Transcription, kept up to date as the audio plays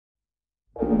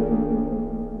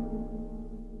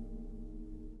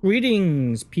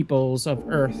Greetings, peoples of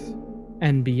Earth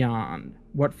and beyond.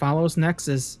 What follows next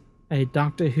is a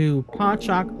Doctor Who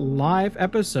Podshock live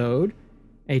episode,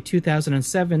 a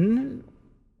 2007,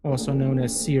 also known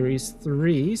as Series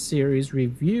 3, series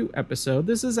review episode.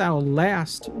 This is our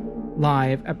last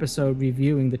live episode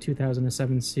reviewing the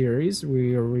 2007 series.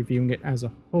 We are reviewing it as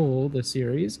a whole, the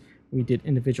series. We did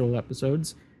individual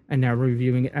episodes, and now we're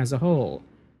reviewing it as a whole.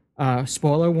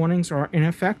 Spoiler warnings are in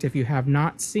effect. If you have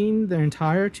not seen the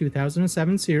entire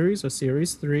 2007 series or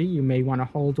Series 3, you may want to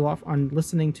hold off on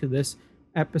listening to this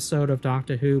episode of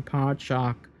Doctor Who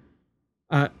Podshock.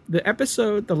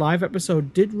 The live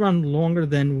episode did run longer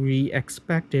than we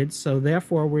expected, so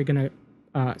therefore we're going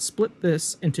to split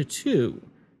this into two.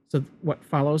 So what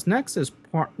follows next is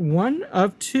part 1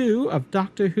 of 2 of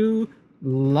Doctor Who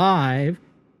Live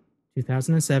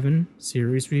 2007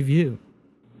 Series Review.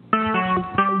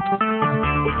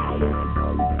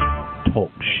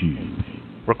 Talk shoes.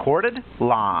 Recorded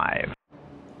live.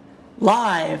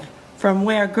 Live from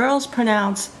where girls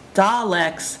pronounce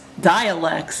dialects,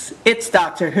 it's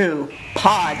Doctor Who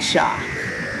Podshock.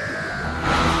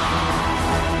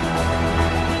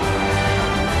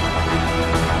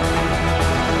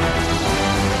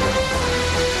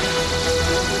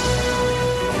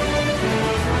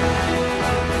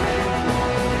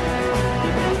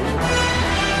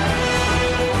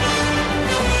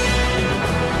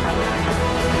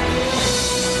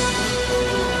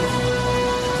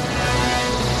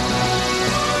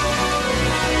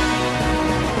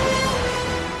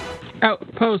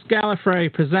 Outpost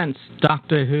Gallifrey presents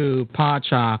Doctor Who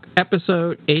Podshock,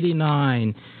 episode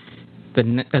 89.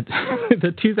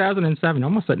 The 2007,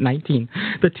 almost at 19.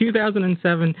 The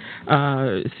 2007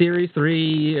 Series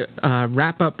 3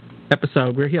 wrap-up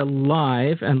episode. We're here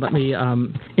live, and let me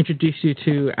introduce you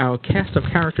to our cast of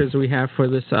characters we have for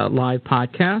this live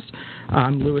podcast.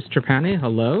 I'm Louis Trapani.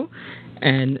 Hello.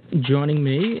 And joining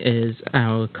me is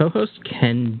our co-host,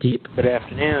 Ken Deep. Good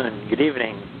afternoon, good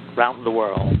evening, around the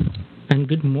world. And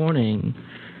good morning.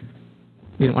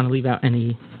 You don't want to leave out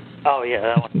any... Oh,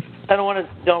 yeah. I don't want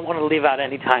to leave out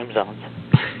any time zones.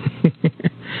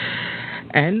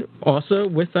 And also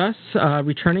with us,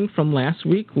 returning from last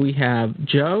week, we have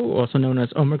Joe, also known as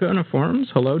Omega Uniforms.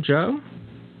 Hello, Joe.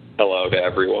 Hello to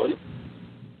everyone.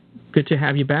 Good to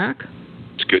have you back.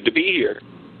 It's good to be here.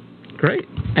 Great.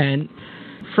 And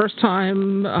first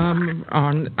time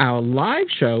on our live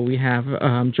show, we have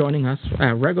joining us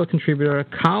our regular contributor,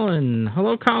 Colin.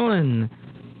 Hello, Colin.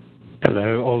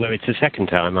 Hello, although it's the second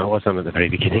time. I was on at the very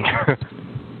beginning.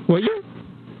 Were you?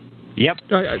 Yep.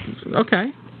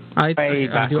 Okay. I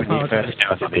back do when you apologize. first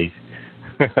started these.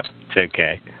 It's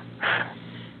okay.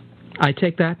 I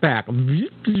take that back.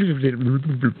 You're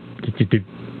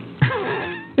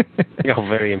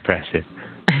very impressive.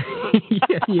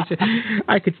 Yeah, you should.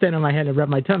 I could stand on my head and rub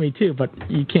my tummy too, but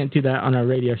you can't do that on a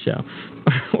radio show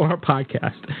or a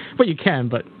podcast. Well, you can,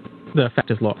 but the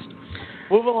effect is lost.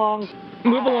 Move along.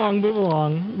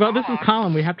 Well, this is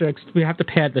Colin. We have to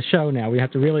pad the show now. We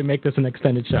have to really make this an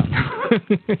extended show.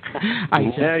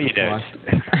 No, you don't.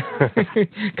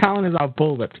 Colin is our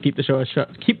bullwhip to keep the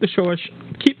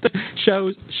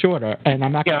show shorter, and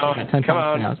I'm not going to do that 10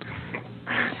 times fast.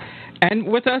 And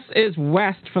with us is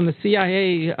West from the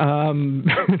CIA,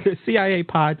 the CIA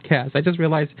podcast. I just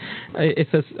realized it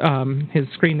says his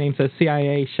screen name says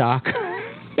CIA Shock.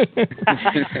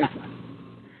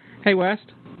 Hey,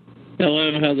 West.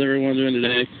 Hello, how's everyone doing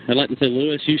today? I'd like to say,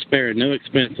 Louis, you spared no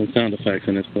expense on sound effects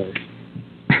in this place.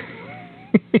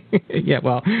 Yeah,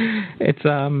 well, it's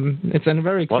a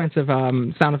very expensive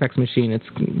sound effects machine. It's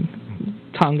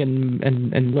tongue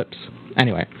and lips.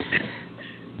 Anyway.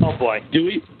 Oh boy. Do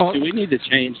we need to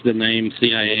change the name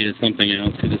CIA to something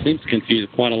else? Because it seems to confuse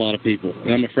quite a lot of people.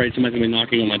 And I'm afraid somebody's going to be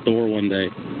knocking on my door one day.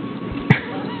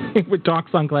 With dark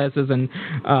sunglasses and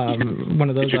one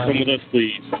of those... Could you come with us,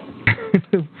 please?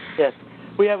 Yes.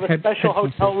 We have a special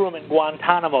hotel room in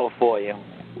Guantanamo for you.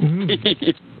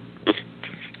 Mm-hmm.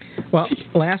 Well,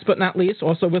 last but not least,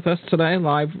 also with us today,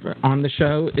 live on the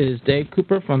show, is Dave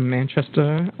Cooper from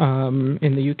Manchester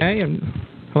in the UK. And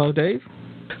hello, Dave.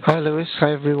 Hi, Louis.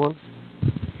 Hi, everyone.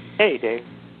 Hey, Dave.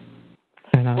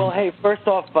 And, well, hey, first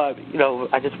off,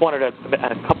 I just wanted a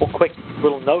couple quick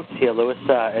little notes here, Louis.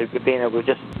 Being that we were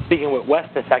just speaking with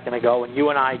West a second ago, and you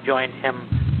and I joined him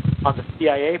on the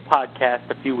CIA podcast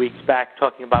a few weeks back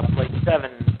talking about Plate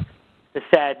 7. The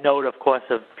sad note, of course,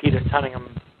 of Peter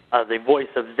Cunningham, the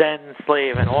voice of Zen,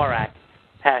 Slave, and Aurak,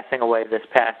 passing away this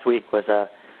past week was a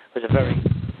very,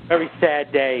 very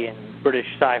sad day in British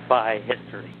sci-fi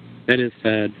history. That is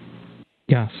sad.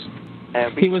 Yes.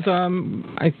 He was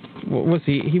what was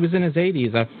he? He was in his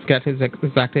 80s. I forget his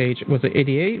exact age. Was it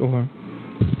 88 or?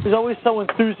 He was always so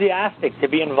enthusiastic to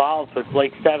be involved with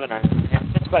Blake Seven.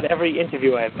 And just about every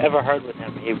interview I've ever heard with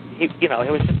him, he he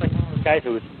was just like one of those guys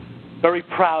who was very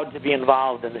proud to be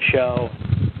involved in the show,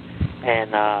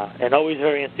 and always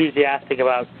very enthusiastic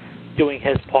about doing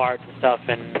his part and stuff.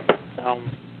 And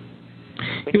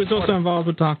he was also involved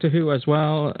with Doctor Who as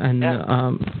well, and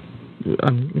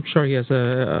I'm sure he has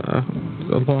a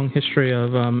long history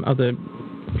of other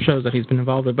shows that he's been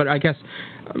involved with. But I guess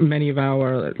many of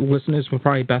our listeners will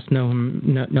probably best know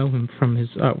him from his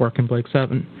work in Blake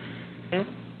Seven.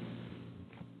 Mm-hmm.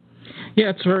 Yeah,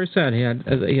 it's very sad. He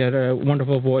had a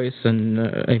wonderful voice and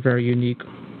a very unique,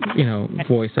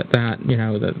 voice at that.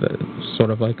 The sort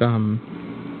of like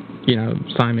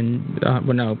Simon.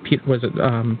 Pete was it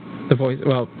the voice?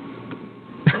 Well,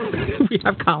 we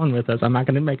have Colin with us. I'm not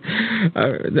going to make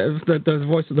the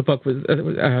voice of the book was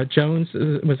Jones.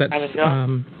 Was that? It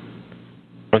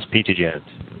was Peter Jones.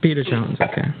 Peter Jones.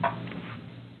 Okay.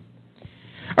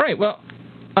 All right. Well,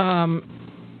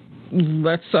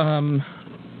 let's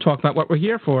talk about what we're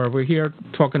here for. We're here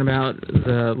talking about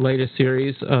the latest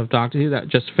series of Doctor Who that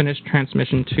just finished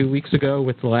transmission 2 weeks ago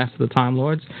with The Last of the Time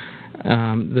Lords.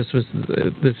 This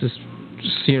is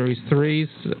Series 3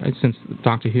 since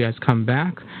Doctor Who has come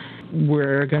back.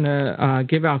 We're going to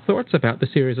give our thoughts about the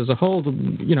series as a whole.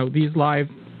 These live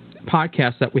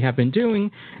podcasts that we have been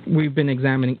doing, we've been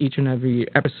examining each and every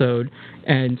episode,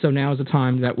 and so now is the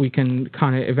time that we can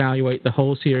kind of evaluate the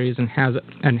whole series and how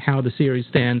the series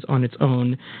stands on its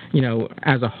own,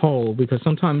 as a whole. Because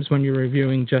sometimes when you're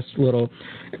reviewing just little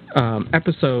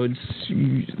episodes,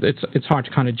 it's hard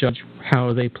to kind of judge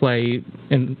how they play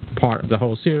in part of the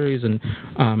whole series and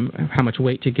how much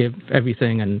weight to give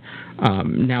everything. And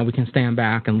now we can stand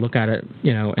back and look at it,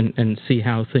 and see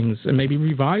how things, and maybe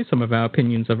revise some of our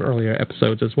opinions of earlier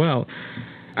episodes as well.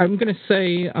 I'm going to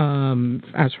say,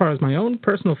 as far as my own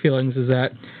personal feelings, is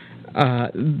that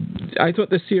I thought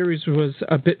the series was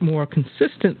a bit more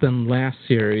consistent than last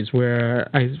series, where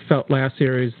I felt last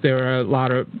series there were a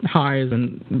lot of highs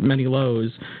and many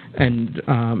lows, and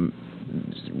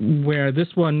where this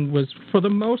one was, for the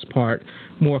most part,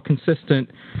 more consistent.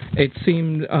 It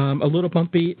seemed a little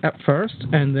bumpy at first,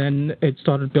 and then it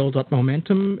started to build up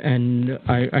momentum, and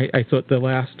I thought the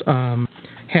last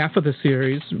half of the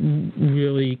series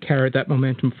really carried that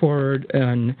momentum forward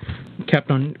and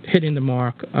kept on hitting the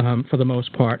mark for the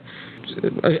most part.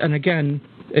 And again,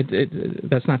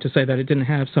 that's not to say that it didn't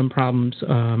have some problems.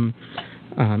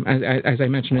 As I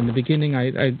mentioned in the beginning,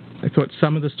 I thought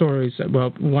some of the stories,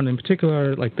 well, one in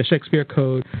particular, like the Shakespeare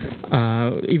Code,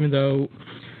 even though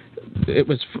it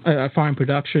was a fine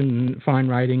production, fine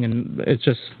writing, and it's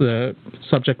just the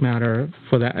subject matter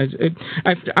for that.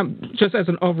 I'm just as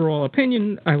an overall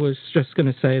opinion, I was just going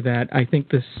to say that I think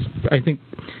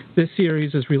this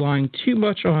series is relying too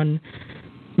much on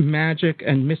magic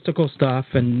and mystical stuff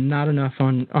and not enough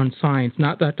on science.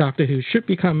 Not that Doctor Who should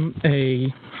become a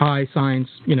high science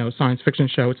fiction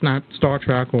show. It's not Star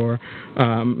Trek or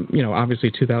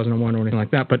obviously 2001 or anything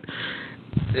like that, but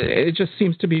it just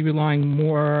seems to be relying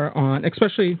more on,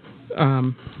 especially,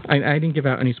 I didn't give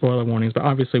out any spoiler warnings, but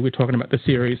obviously we're talking about the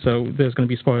series, so there's going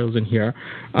to be spoilers in here.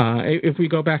 If we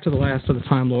go back to The Last of the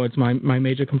Time Lords, my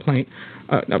major complaint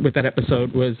with that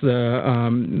episode was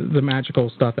the magical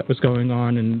stuff that was going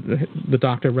on and the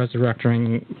Doctor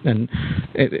resurrecting, and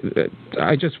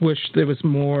I just wish there was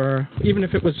more, even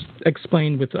if it was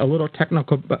explained with a little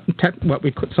what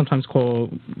we could sometimes call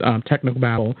technical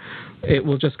babble. It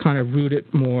will just kind of root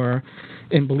it more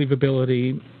in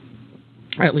believability.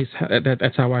 At least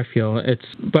that's how I feel.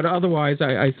 But otherwise,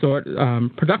 I thought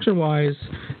production-wise,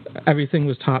 everything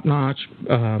was top-notch.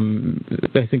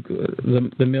 I think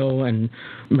the Mill and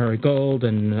Murray Gold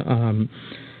and a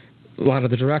lot of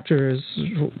the directors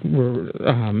were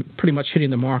pretty much hitting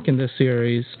the mark in this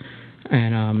series,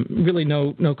 and really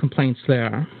no complaints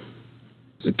there.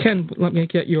 So Ken, let me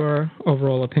get your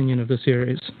overall opinion of the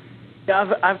series.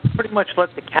 Yeah, I've pretty much let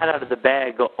the cat out of the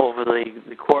bag over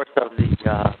the course of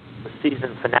the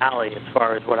season finale, as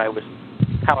far as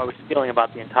how I was feeling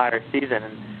about the entire season,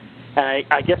 and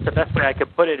I guess the best way I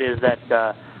could put it is that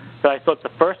I thought the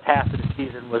first half of the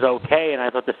season was okay, and I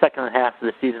thought the second half of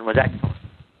the season was excellent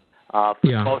for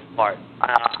the most part.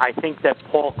 I think that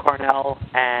Paul Cornell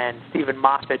and Stephen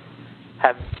Moffat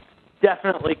have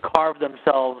definitely carved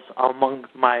themselves among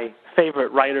my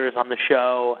favorite writers on the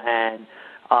show, and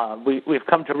we've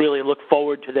come to really look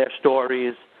forward to their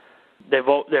stories. They've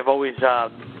always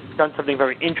done something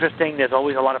very interesting. There's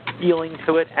always a lot of feeling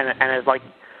to it, and as like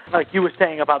like you were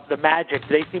saying about the magic,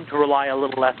 they seem to rely a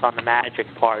little less on the magic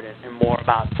part and more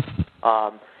about.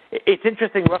 It's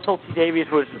interesting. Russell T Davies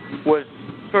was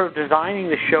sort of designing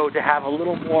the show to have a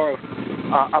little more of,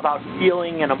 about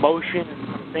feeling and emotion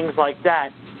and things like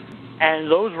that,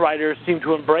 and those writers seem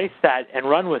to embrace that and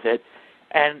run with it.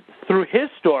 And through his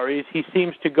stories, he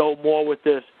seems to go more with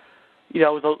this,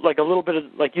 like a little bit of,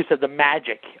 like you said, the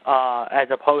magic, as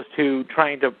opposed to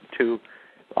trying to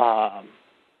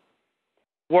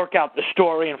work out the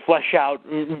story and flesh out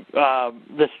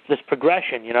this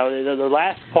progression. The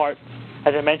last part,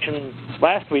 as I mentioned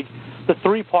last week, the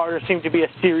three-parters seem to be a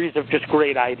series of just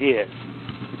great ideas,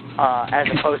 as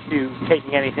opposed to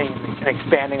taking anything and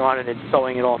expanding on it and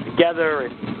sewing it all together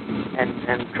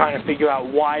and trying to figure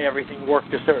out why everything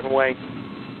worked a certain way.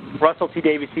 Russell T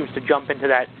Davies seems to jump into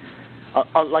that,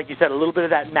 like you said, a little bit of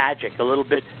that magic, a little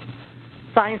bit.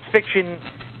 Science fiction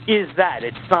is that.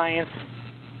 It's science,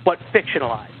 but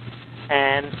fictionalized.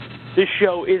 And this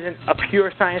show isn't a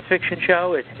pure science fiction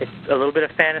show. It's a little bit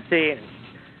of fantasy and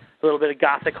a little bit of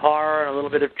gothic horror and a little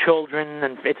bit of children,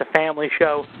 and it's a family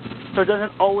show. So it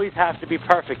doesn't always have to be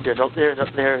perfect. There's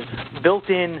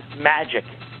built-in magic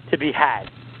to be had.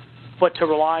 But to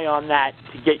rely on that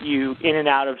to get you in and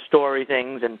out of story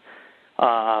things, and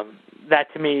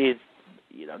that to me is,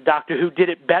 Doctor Who did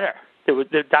it better.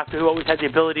 Doctor Who always had the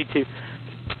ability to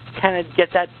kind of get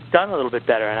that done a little bit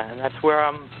better, and that's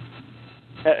where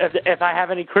if I have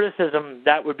any criticism,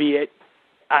 that would be it.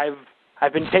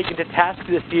 I've been taken to task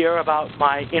this year about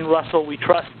my "In Russell We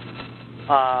Trust"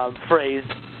 phrase,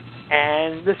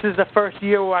 and this is the first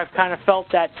year where I've kind of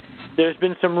felt that there's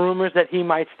been some rumors that he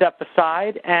might step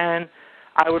aside, and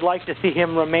I would like to see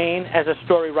him remain as a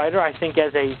story writer. I think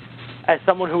as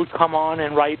someone who would come on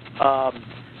and write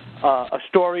a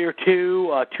story or two,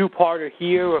 a two-parter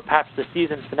here, or perhaps the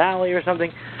season finale or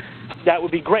something, that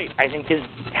would be great. I think his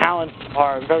talents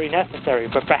are very necessary,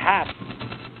 but perhaps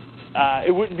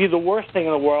it wouldn't be the worst thing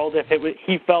in the world if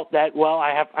he felt that, well,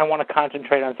 I want to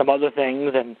concentrate on some other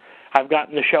things, and I've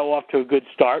gotten the show off to a good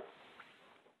start,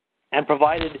 and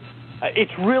provided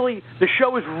the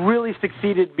show has really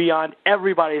succeeded beyond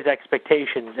everybody's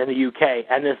expectations in the UK,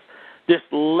 and this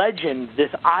legend, this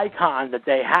icon that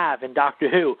they have in Doctor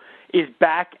Who is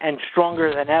back and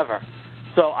stronger than ever.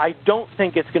 So I don't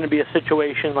think it's going to be a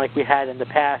situation like we had in the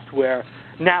past where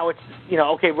now it's,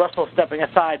 okay, Russell's stepping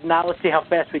aside, now let's see how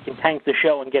fast we can tank the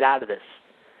show and get out of this.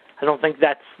 I don't think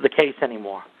that's the case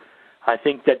anymore. I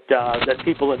think that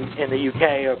people in the UK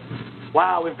are,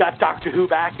 wow, we've got Doctor Who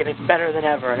back and it's better than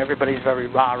ever, and everybody's very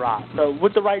rah-rah. So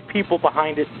with the right people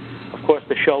behind it, of course,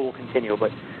 the show will continue.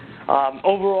 But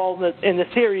overall, in the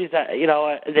series,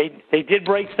 they did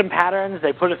break some patterns.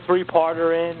 They put a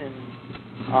three-parter in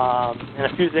and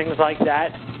a few things like that.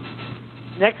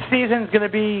 Next season's going to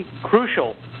be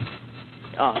crucial.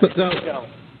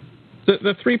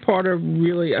 The three-parter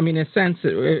really, in a sense,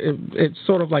 it's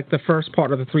sort of like the first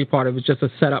part of the three-parter was just a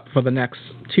setup for the next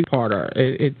two-parter.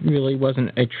 It really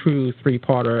wasn't a true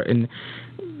three-parter in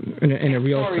a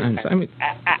real sense.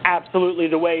 Absolutely.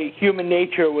 The way Human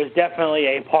Nature was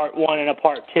definitely a part one and a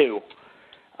part two.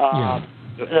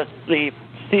 The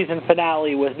season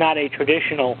finale was not a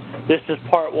traditional, this is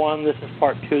part one, this is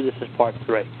part two, this is part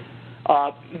three.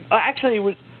 Actually, it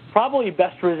was probably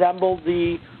best resembled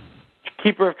the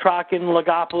Keeper of Traken,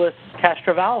 Logopolis,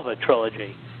 Castrovalva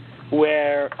trilogy,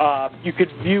 where you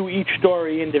could view each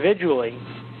story individually,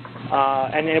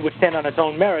 and it would stand on its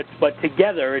own merits, but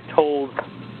together it told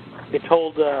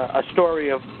a story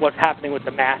of what's happening with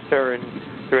the Master and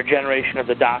the regeneration of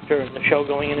the Doctor and the show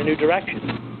going in a new direction.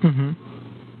 Mm-hmm.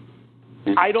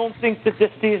 I don't think that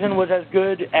this season was as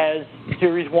good as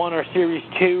Series 1 or Series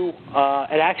 2.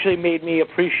 It actually made me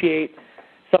appreciate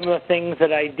some of the things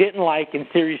that I didn't like in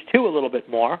Series 2 a little bit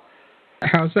more.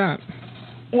 How's that?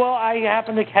 Well, I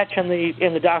happened to catch in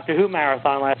the Doctor Who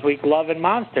marathon last week, Love and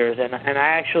Monsters, and I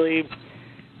actually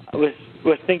was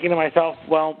thinking to myself,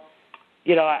 well,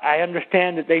 I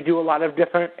understand that they do a lot of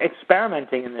different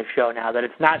experimenting in this show now, that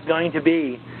it's not going to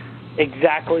be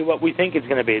exactly what we think it's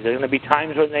going to be. There's going to be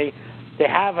times when they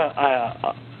have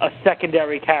a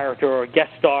secondary character or a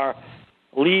guest star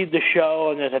lead the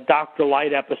show, and there's a Dr.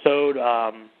 Light episode.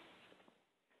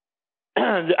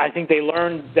 I think they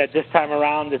learned that this time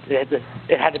around that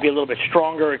it had to be a little bit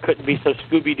stronger. It couldn't be so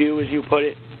Scooby-Doo, as you put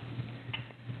it.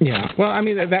 Yeah, well,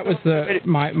 that was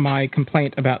my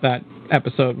complaint about that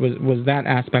episode was that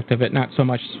aspect of it, not so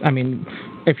much.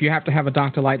 If you have to have a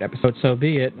Dr. Light episode, so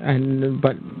be it.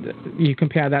 But you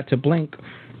compare that to Blink,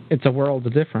 it's a world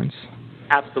of difference.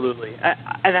 Absolutely,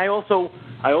 and I also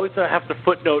have to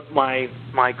footnote my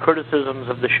criticisms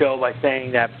of the show by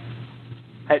saying that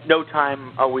at no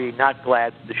time are we not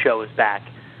glad that the show is back.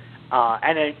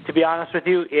 To be honest with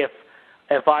you,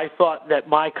 if I thought that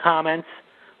my comments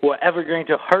were ever going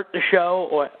to hurt the show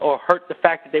or hurt the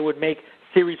fact that they would make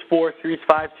Series 4, Series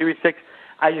 5, Series 6,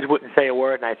 I just wouldn't say a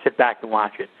word and I'd sit back and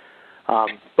watch it.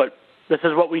 But this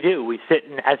is what we do. We sit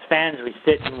and, as fans, we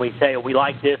sit and we say, we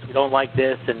like this, we don't like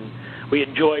this, and we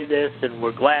enjoy this, and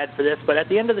we're glad for this. But at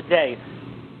the end of the day,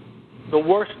 the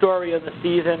worst story of the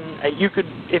season,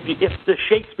 if the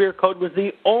Shakespeare Code was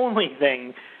the only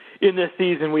thing in this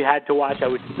season we had to watch, I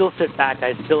would still sit back,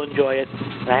 I'd still enjoy it.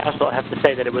 And I also have to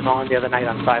say that it was on the other night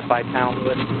on Sci-Fi Channel.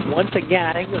 But once again,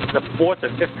 I think this is the fourth or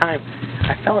fifth time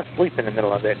I fell asleep in the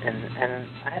middle of it, and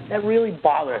that really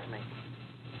bothers me.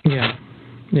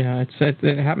 Yeah,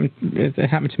 it happened. It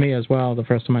happened to me as well the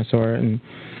first time I saw it, and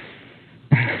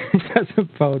it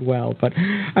doesn't bode well. But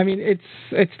I mean,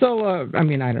 it's still. I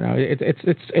mean, I don't know.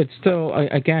 It's still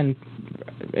again.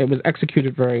 It was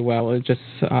executed very well. It just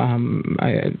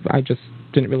I just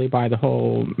didn't really buy the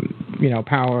whole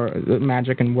power,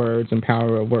 magic and words and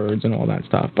power of words and all that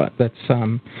stuff. But that's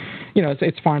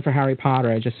it's fine for Harry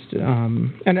Potter. I just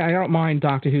and I don't mind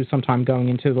Doctor Who sometimes going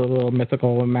into the little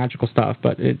mythical and magical stuff,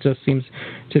 but it just seems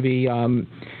to be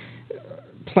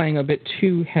playing a bit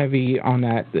too heavy on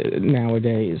that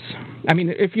nowadays. I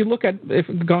mean, if you look at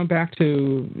going back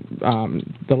to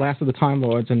the Last of the Time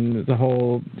Lords and the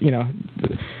whole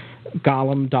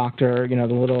Gollum Doctor, the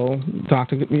little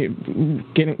Doctor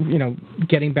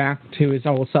getting back to his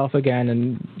old self again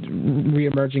and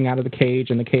re-emerging out of the cage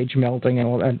and the cage melting and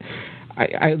all that.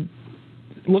 I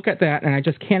look at that and I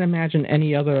just can't imagine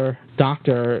any other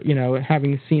Doctor,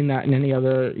 having seen that in any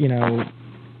other,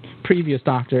 previous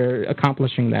Doctor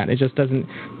accomplishing that. It just doesn't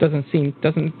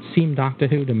seem Doctor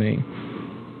Who to me.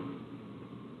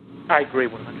 I agree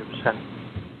 100%.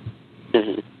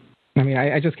 Mm-hmm. I mean,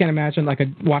 I just can't imagine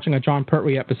watching a John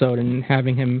Pertwee episode and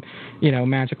having him,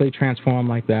 magically transform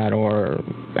like that, or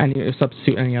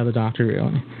substitute any other Doctor,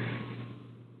 really.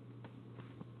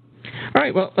 All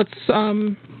right, well, let's.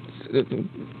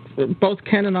 Both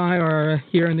Ken and I are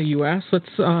here in the U.S. Let's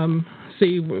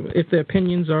see if the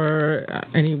opinions are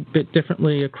any bit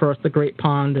differently across the Great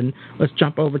Pond, and let's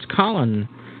jump over to Colin.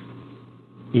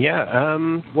 Yeah,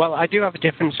 well, I do have a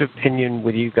difference of opinion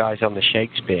with you guys on the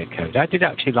Shakespeare Code. I did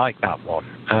actually like that one.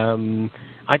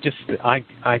 I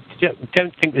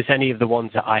don't think there's any of the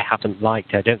ones that I haven't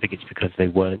liked. I don't think it's because they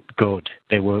weren't good.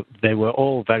 They were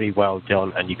all very well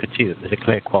done, and you could see that there's a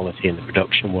clear quality in the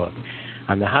production work.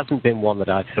 And there hasn't been one that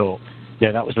I thought,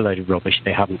 no, that was a load of rubbish.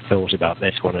 They haven't thought about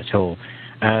this one at all.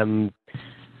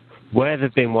 Where there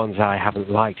have been ones I haven't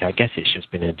liked, I guess it's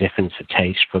just been a difference of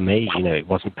taste for me. It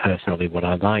wasn't personally what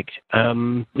I liked.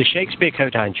 The Shakespeare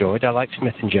Code I enjoyed. I liked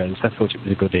Smith & Jones. I thought it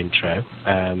was a good intro.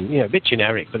 A bit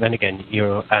generic, but then again,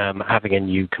 you're having a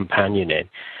new companion in.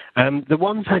 The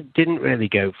ones I didn't really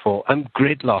go for,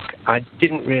 Gridlock, I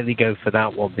didn't really go for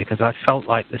that one because I felt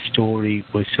like the story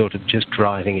was sort of just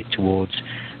driving it towards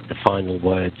the final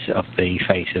words of the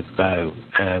Face of Bow.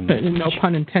 No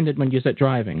pun intended when you said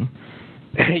driving.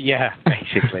 Yeah,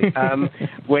 basically.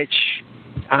 Which,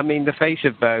 I mean, the Face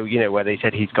of Bow, where they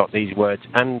said he's got these words,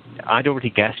 and I'd already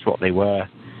guessed what they were.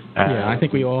 Yeah, I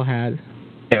think we all had.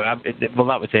 Well,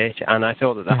 that was it, and I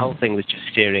thought that the whole thing was just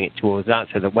steering it towards that,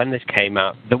 so that when this came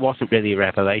out, there wasn't really a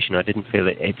revelation. I didn't feel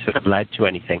it sort of led to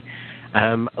anything.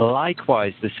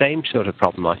 Likewise, the same sort of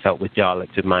problem I felt with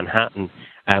Daleks of Manhattan,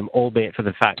 albeit for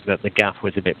the fact that the gaff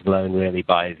was a bit blown really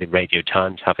by the Radio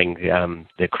Times having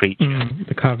the creature,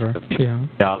 the cover,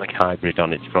 Dalek hybrid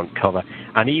on its front cover,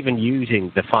 and even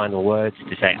using the final words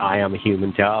to say, I am a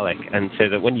human Dalek, and so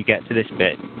that when you get to this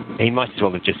bit, he might as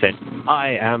well have just said,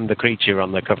 I am the creature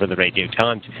on the cover of the Radio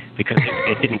Times, because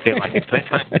it didn't feel like a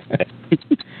cliffhanger.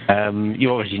 You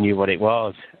already knew what it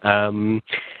was.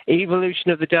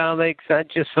 Evolution of the Daleks, I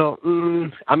just thought,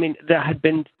 I mean, there had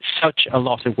been such a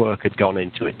lot of work had gone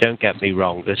into it. Don't get me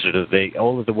wrong.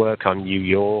 All of the work on New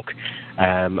York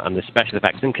and the special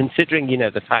effects, and considering,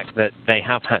 the fact that they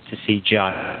have had to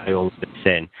CGI all this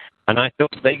in, and I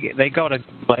thought they got a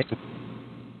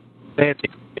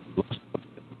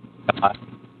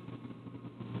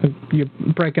You're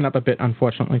breaking up a bit,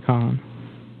 unfortunately, Colin.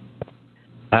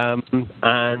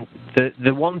 And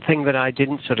the one thing that I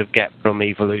didn't sort of get from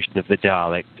Evolution of the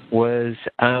Daleks was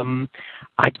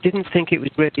I didn't think it was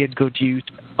really a good use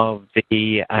of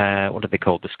the what are they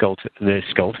called, the Cult of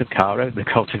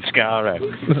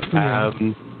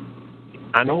Skaro.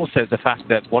 And also the fact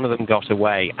that one of them got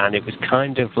away, and it was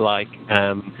kind of like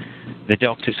the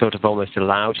Doctor sort of almost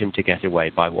allowed him to get away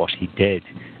by what he did.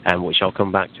 which I'll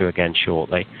come back to again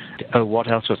shortly. Oh, what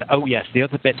else was? Oh, yes, the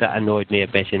other bit that annoyed me a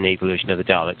bit in the evolution of the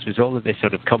Daleks was all of this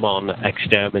sort of come on,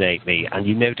 exterminate me, and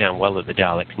you know damn well that the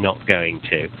Daleks not going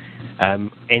to.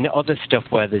 In other stuff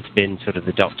where there's been sort of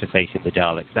the Doctor facing the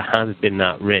Daleks, there has been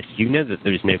that risk. You know that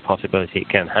there is no possibility it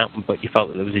can happen, but you felt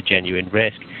that there was a genuine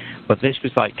risk. But this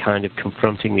was like kind of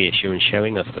confronting the issue and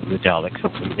showing us that the Daleks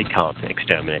ultimately can't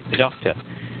exterminate the Doctor.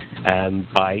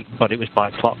 But it was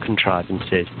by plot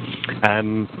contrivances.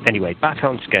 Anyway, back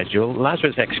on schedule.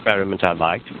 Lazarus Experiment I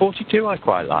liked. 42 I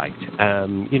quite liked.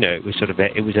 It was sort of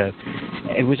it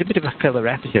was a bit of a filler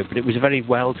episode, but it was a very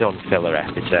well done filler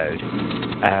episode.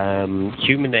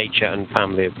 Human Nature and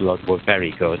Family of Blood were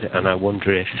very good, and I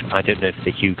wonder if, I don't know if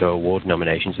the Hugo Award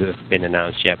nominations have been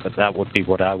announced yet, but that would be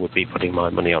what I would be putting my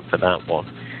money on for that one.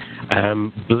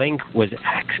 Blink was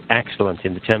excellent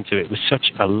in the terms of it was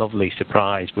such a lovely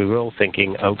surprise. We were all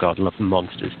thinking, oh God, Love and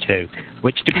Monsters too.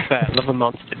 Which, to be fair, Love and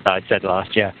Monsters, I said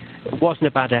last year, it wasn't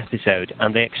a bad episode,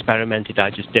 and they experimented. I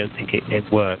just don't think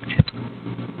it worked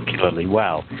particularly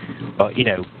well. But,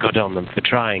 good on them for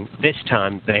trying. This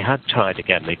time, they had tried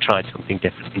again. They tried something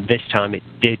different. And this time, it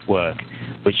did work,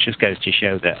 which just goes to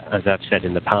show that, as I've said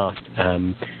in the past,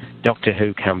 Doctor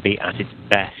Who can be at its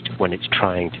best when it's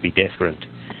trying to be different.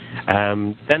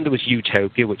 Then there was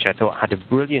Utopia, which I thought had a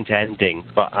brilliant ending,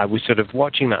 but I was sort of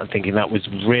watching that and thinking that was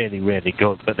really, really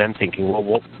good, but then thinking, well,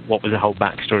 what was the whole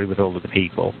backstory with all of the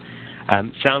people?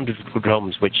 Sound of the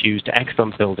Drums, which used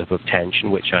excellent build-up of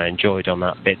tension, which I enjoyed on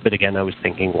that bit, but again, I was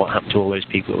thinking, what happened to all those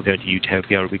people who go to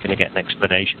Utopia? Are we going to get an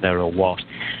explanation there or what?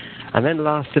 And then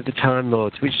Last of the Time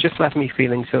Lords, which just left me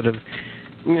feeling sort of...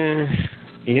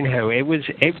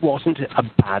 it wasn't a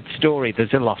bad story.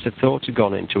 There's a lot of thought had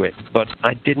gone into it, but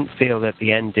I didn't feel that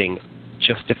the ending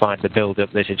justified the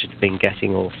build-up that it had been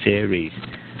getting all series.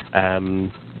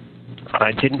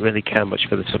 I didn't really care much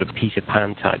for the sort of Peter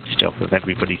Pan type stuff of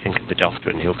everybody think of the Doctor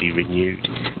and he'll be renewed.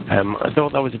 I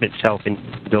thought that was a bit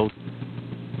self-indulgent.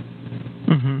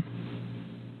 Mm-hmm.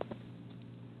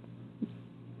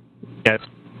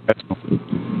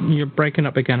 You're breaking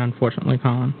up again, unfortunately,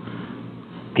 Colin.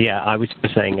 Yeah, I was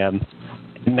just saying,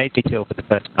 it made me feel for the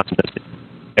first time that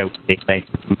it made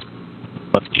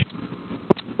much.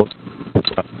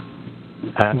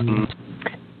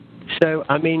 So,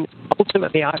 I mean,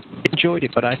 ultimately I enjoyed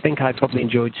it, but I think I probably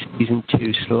enjoyed season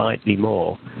 2 slightly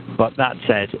more. But that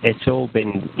said, it's all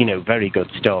been, very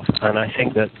good stuff, and I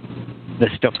think that the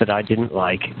stuff that I didn't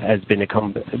like has been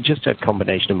just a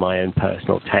combination of my own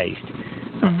personal taste.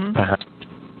 Mm-hmm. Perhaps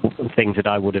things that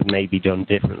I would have maybe done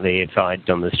differently if I'd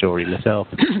done the story myself.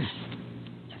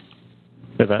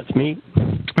 So that's me.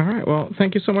 All right. Well,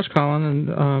 thank you so much, Colin.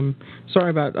 And sorry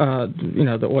about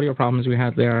the audio problems we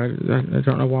had there. I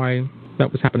don't know why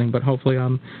that was happening, but hopefully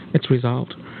it's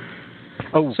resolved.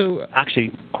 Oh, so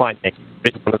actually, quite. I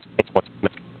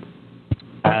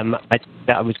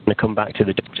was going to come back to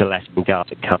the Dr. Lessing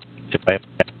Dalek Cup.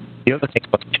 The other thing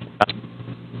was.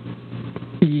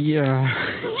 Yeah,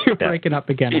 you're breaking up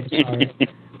again. I'm sorry.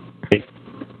 The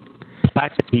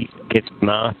fact that he gets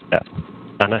master,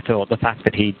 and I thought the fact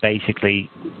that he basically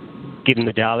given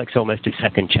the Daleks almost a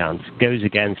second chance goes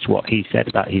against what he said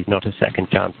about he's not a second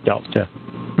chance Doctor.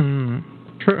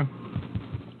 True.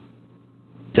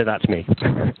 So that's me.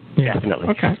 Yeah. Definitely.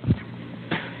 Okay.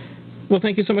 Well,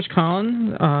 thank you so much,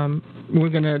 Colin. We're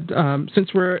gonna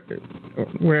since we're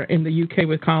in the UK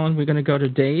with Colin, we're gonna go to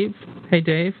Dave. Hey,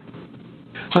 Dave.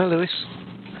 Hi, Lewis.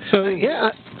 So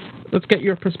let's get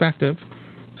your perspective.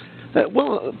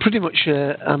 Well, pretty much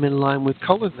I'm in line with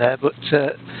Colin there, but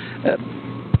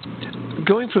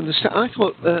going from the start, I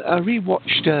thought I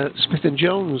rewatched Smith and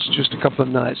Jones just a couple of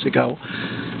nights ago,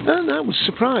 and I was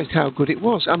surprised how good it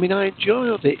was. I mean, I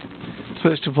enjoyed it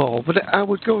first of all, but I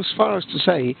would go as far as to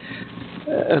say,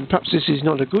 and perhaps this is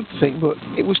not a good thing, but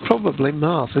it was probably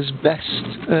Martha's best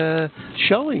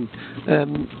showing.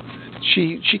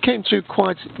 She came through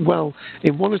quite well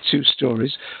in one or two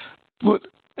stories, but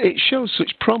it shows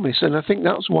such promise, and I think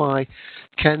that's why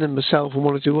Ken and myself and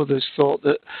one or two others thought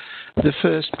that the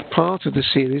first part of the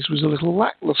series was a little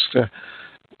lackluster.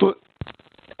 But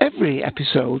every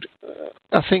episode,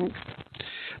 I think,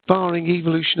 barring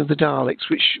Evolution of the Daleks,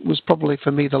 which was probably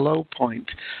for me the low point,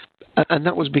 and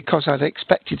that was because I'd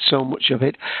expected so much of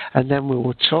it, and then we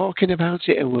were talking about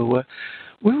it, and we were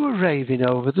raving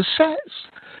over the sets.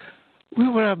 We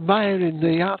were admiring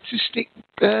the artistic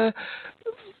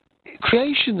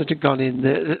creation that had gone in,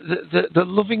 the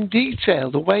loving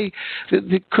detail, the way that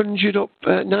they conjured up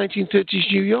 1930s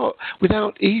New York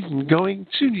without even going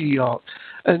to New York.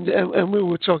 And we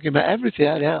were talking about everything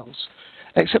else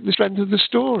except the strength of the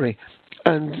story.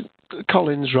 And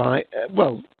Colin's right.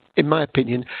 Well, in my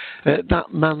opinion,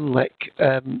 that Manlek,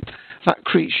 that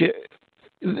creature,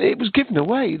 it was given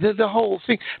away. The whole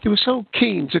thing. They were so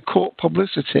keen to court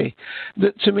publicity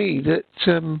that, to me, that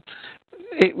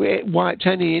it wiped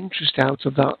any interest out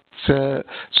of that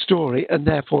story, and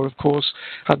therefore, of course,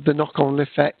 had the knock-on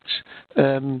effect.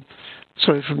 From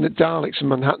the Daleks in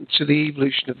Manhattan to the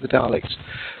evolution of the Daleks.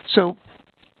 So,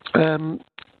 the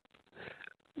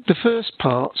first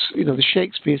parts, the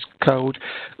Shakespeare's Code,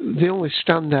 the only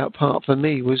standout part for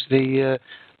me was the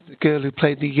girl who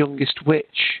played the youngest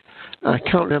witch. I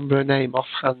can't remember her name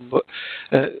offhand, but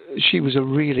she was a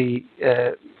really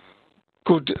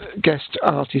good guest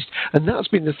artist, and that's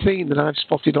been the theme that I've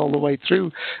spotted all the way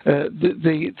through.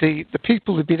 The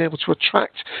people who've been able to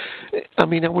attract. I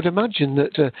mean, I would imagine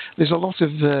that there's a lot of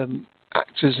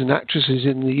actors and actresses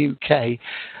in the UK,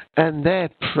 and they're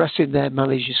pressing their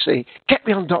managers, saying, "Get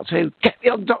me on Doctor Who, get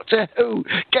me on Doctor Who,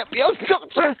 get me on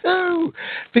Doctor Who,"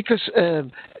 because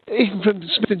even from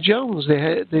Smith and Jones,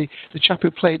 the chap who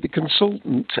played the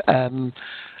consultant.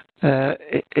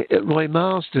 Roy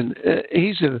Marsden,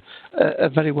 he's a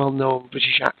very well-known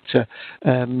British actor.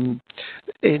 In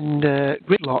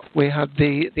Gridlock, we had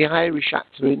the Irish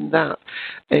actor in that.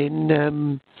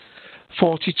 In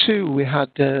 42, we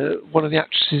had one of the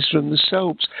actresses from the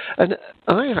soaps, and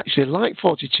I actually liked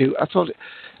 42. I thought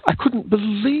I couldn't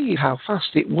believe how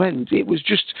fast it went. It was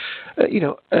just,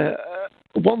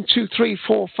 1, 2, 3,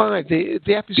 4, 5.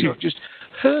 The episode just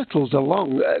hurtled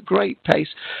along at a great pace.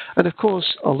 And of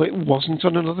course, although it wasn't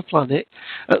on another planet,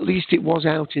 at least it was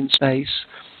out in space.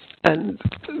 And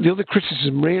the other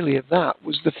criticism really of that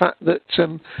was the fact that,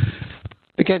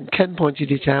 again, Ken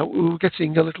pointed it out, we were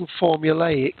getting a little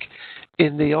formulaic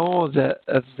in the order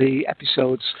of the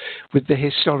episodes, with the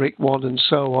historic one and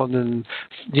so on, and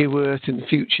New Earth in the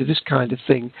future, this kind of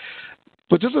thing.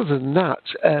 But other than that,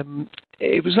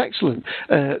 it was excellent.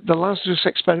 The Lazarus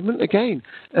Experiment, again,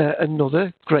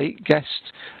 another great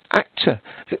guest actor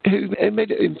who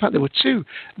made it. In fact, there were two,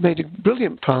 made a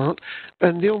brilliant part.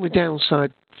 And the only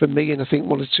downside for me, and I think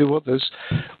one or two others,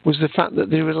 was the fact that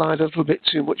they relied a little bit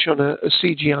too much on a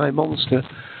CGI monster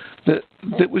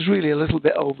that was really a little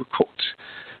bit overcooked.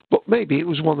 But maybe it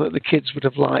was one that the kids would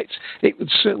have liked. It was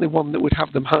certainly one that would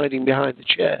have them hiding behind the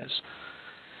chairs.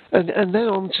 And then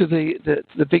on to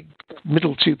the big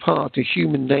middle two-part,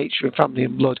 Human Nature and Family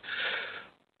and Blood.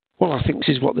 Well, I think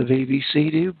this is what the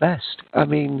BBC do best. I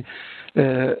mean,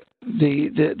 the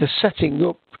setting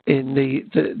up in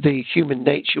the Human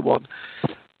Nature one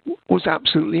was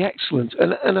absolutely excellent.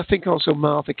 And I think also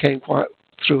Martha came quite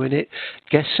through in it.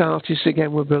 Guest artists,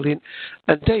 again, were brilliant.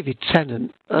 And David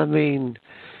Tennant, I mean,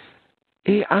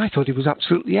 I thought he was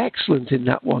absolutely excellent in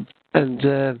that one. And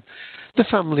the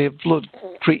Family of Blood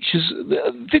creatures,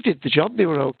 they did the job. They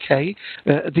were okay.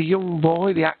 The young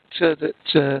boy, the actor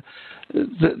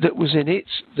that was in it,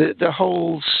 the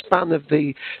whole span of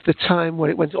the time when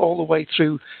it went all the way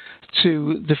through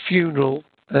to the funeral,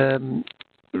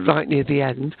 right near the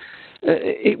end,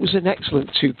 it was an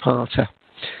excellent two-parter.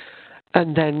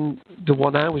 And then the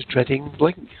one I was dreading,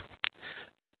 Blink,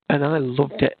 and I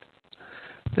loved it.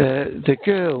 The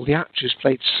girl, the actress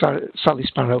played Sally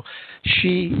Sparrow,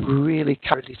 she really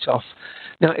carried it off.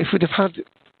 Now, if we'd have had,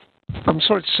 I'm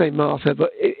sorry to say Martha,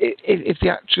 but if the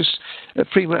actress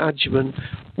Prima Adjuman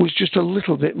was just a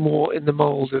little bit more in the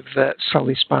mould of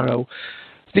Sally Sparrow,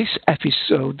 this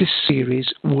episode, this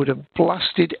series, would have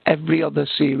blasted every other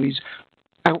series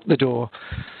out the door.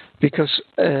 Because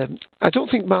I don't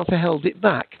think Martha held it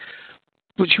back,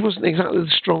 but she wasn't exactly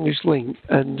the strongest link.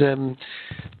 And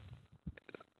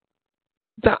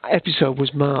that episode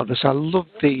was marvellous. I loved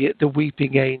the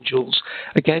Weeping Angels.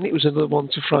 Again, it was another one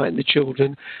to frighten the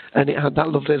children, and it had that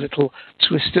lovely little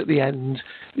twist at the end,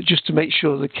 just to make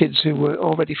sure the kids who were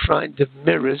already frightened of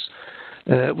mirrors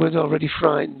weren't already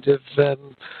frightened of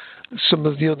some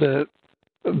of the other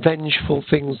vengeful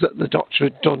things that the Doctor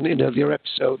had done in earlier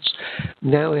episodes.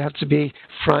 Now they had to be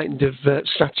frightened of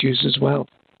statues as well.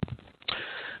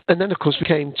 And then, of course, we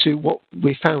came to what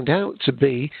we found out to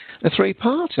be a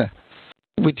three-parter.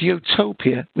 With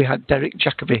Utopia, we had Derek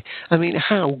Jacobi. I mean,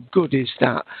 how good is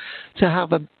that? To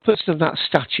have a person of that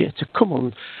stature to come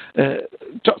on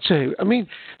Doctor Who. I mean,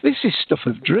 this is stuff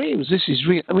of dreams. This is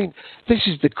real. I mean, this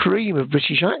is the cream of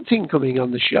British acting coming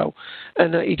on the show.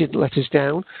 And he didn't let us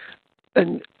down.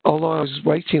 And although I was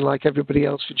waiting, like everybody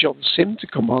else, for John Sim to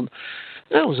come on,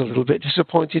 I was a little bit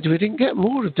disappointed we didn't get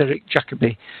more of Derek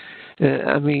Jacobi.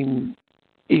 I mean,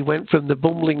 he went from the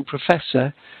bumbling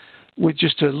professor with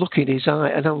just a look in his eye,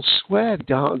 and I'll swear he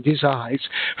darkened his eyes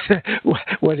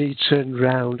when he turned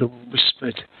round and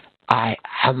whispered, "I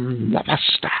am the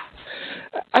master."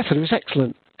 I thought it was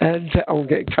excellent. And I'm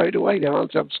getting carried away now,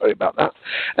 aren't I? I'm sorry about that.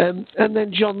 And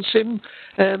then John Sim,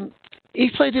 he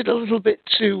played it a little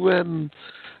too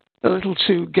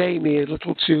gamey, a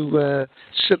little too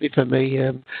silly for me.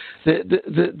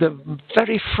 The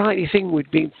very frightening thing,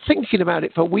 we'd been thinking about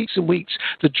it for weeks and weeks,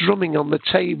 the drumming on the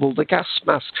table, the gas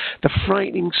mask, the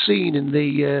frightening scene in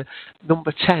the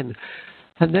number 10.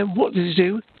 And then what does he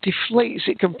do? Deflates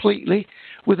it completely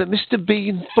with a Mr.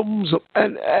 Bean thumbs up.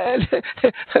 And I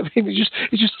mean,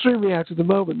 it just threw me out of the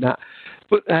moment, that.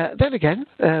 But then again,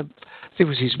 there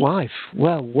was his wife.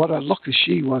 Well, what a locker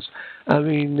she was. I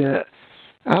mean,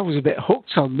 I was a bit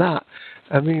hooked on that.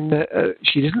 I mean,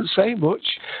 she didn't say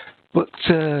much, but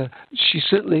she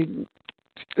certainly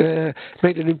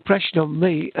made an impression on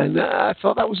me, and I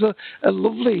thought that was a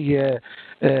lovely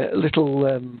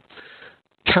little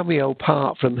cameo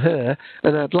part from her.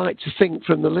 And I'd like to think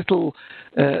from the little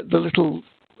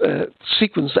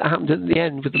sequence that happened at the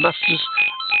end with the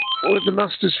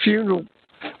master's funeral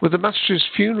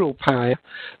pyre,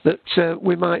 that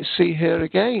we might see her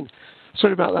again.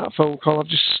 Sorry about that phone call. I've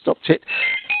just stopped it.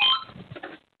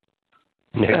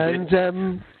 And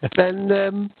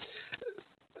then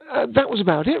that was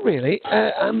about it, really.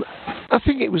 I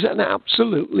think it was an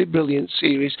absolutely brilliant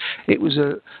series. It was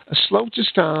a slow to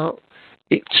start.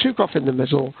 It took off in the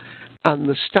middle, and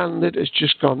the standard has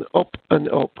just gone up and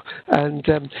up. And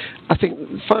I think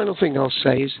the final thing I'll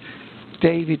say is,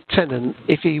 David Tennant,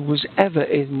 if he was ever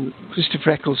in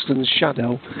Christopher Eccleston's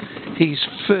shadow, he's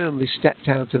firmly stepped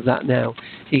out of that now.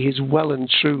 He is well and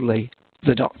truly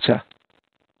the Doctor.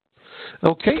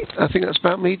 Okay, I think that's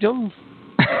about me done.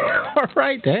 All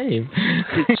right, Dave.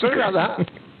 Sorry about that.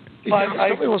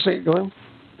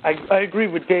 I agree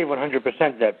with Dave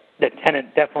 100% that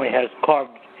Tennant definitely has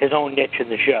carved his own niche in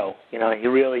the show. You know, he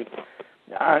really,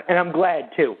 and I'm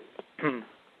glad too,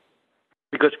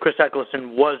 because Chris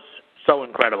Eccleston was so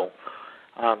incredible.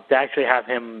 To actually have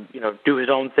him, you know, do his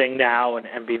own thing now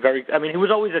and be very, I mean, he was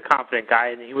always a confident guy,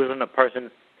 and he wasn't a person,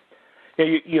 you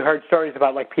know, you heard stories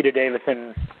about like Peter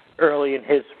Davison early in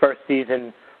his first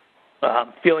season,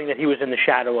 feeling that he was in the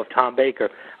shadow of Tom Baker.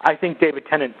 I think David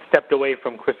Tennant stepped away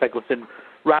from Chris Eccleston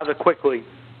rather quickly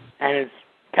and has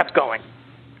kept going.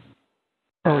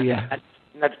 Oh, yeah.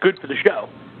 That's good for the show.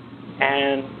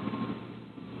 And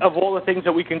of all the things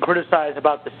that we can criticize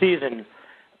about the season,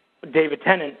 David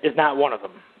Tennant is not one of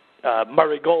them.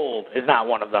 Murray Gold is not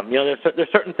one of them. You know,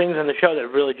 there's certain things in the show that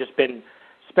have really just been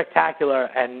spectacular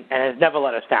and has never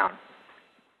let us down.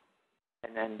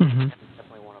 And then that's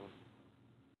definitely one of them.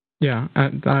 Yeah,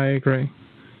 I agree.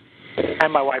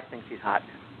 And my wife thinks he's hot.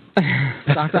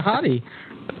 Dr. Hottie.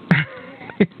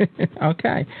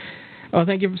 Okay. Well,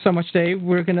 thank you so much, Dave.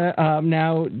 We're gonna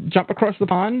now jump across the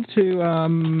pond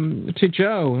to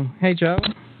Joe. Hey, Joe.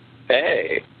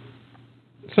 Hey.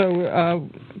 So,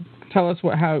 tell us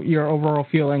how your overall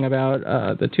feeling about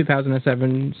the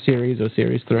 2007 series, or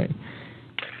Series 3.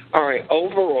 All right.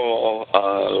 Overall,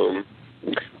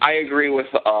 I agree with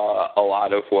a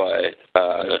lot of what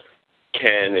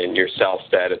Ken and yourself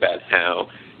said about how,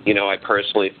 you know, I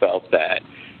personally felt that,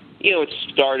 you know, it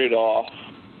started off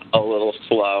a little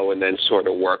slow and then sort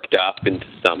of worked up into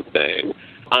something.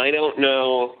 I don't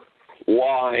know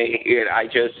why.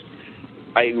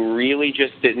 I really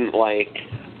just didn't like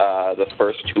the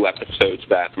first two episodes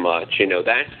that much. You know,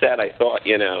 that said, I thought,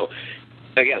 you know,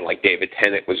 again, like David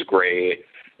Tennant was great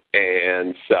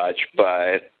and such,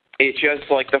 but it just,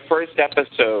 like, the first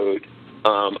episode,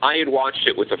 I had watched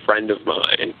it with a friend of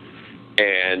mine,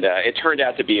 and it turned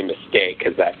out to be a mistake,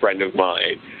 because that friend of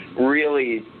mine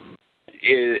really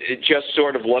it just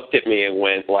sort of looked at me and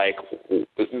went, like,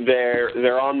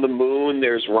 they're on the moon,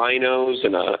 there's rhinos,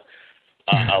 and a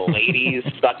lady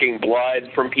sucking blood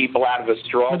from people out of a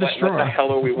straw. What the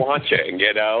hell are we watching,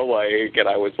 you know? Like, and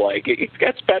I was like, it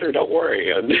gets better, don't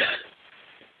worry.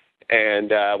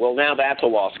 And well, now that's a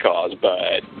lost cause,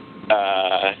 but,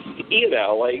 you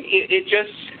know, like, it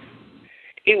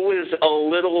was a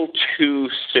little too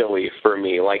silly for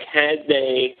me. Like, had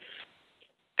they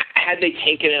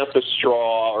taken out the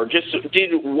straw or just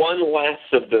did one less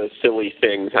of the silly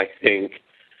things, I think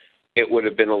it would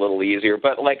have been a little easier.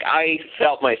 But, like, I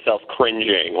felt myself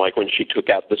cringing, like, when she took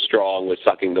out the straw and was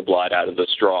sucking the blood out of the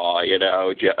straw, you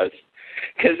know, just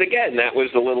because, again, that was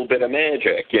a little bit of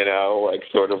magic, you know, like,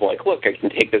 sort of like, look, I can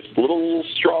take this little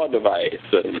straw device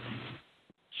and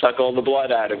suck all the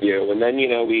blood out of you. And then, you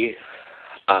know, we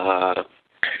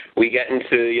get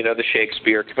into, you know, the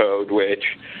Shakespeare Code, which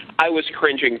I was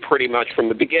cringing pretty much from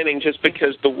the beginning just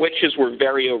because the witches were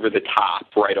very over the top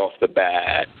right off the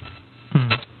bat.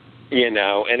 You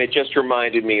know, and it just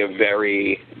reminded me of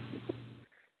very,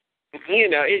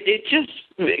 it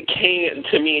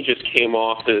just came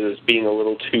off as being a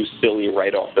little too silly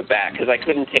right off the bat because I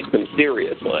couldn't take them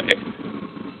seriously.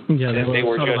 Yeah, they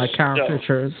were just sort of like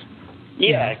caricatures.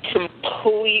 Yeah,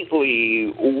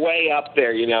 completely way up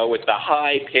there, with the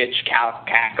high-pitched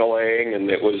cackling, and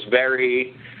it was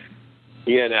very,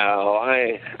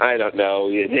 I don't know.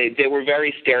 They were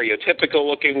very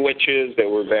stereotypical-looking witches. They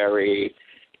were very,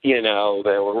 they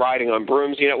were riding on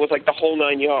brooms. It was like the whole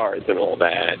 9 yards and all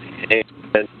that.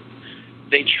 And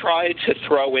they tried to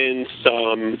throw in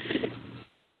some,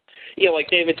 like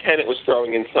David Tennant was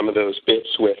throwing in some of those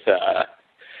bits with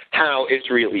how it's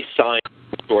really science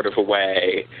sort of a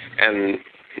way, and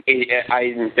I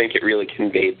didn't think it really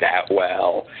conveyed that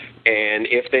well. And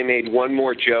if they made one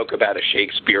more joke about a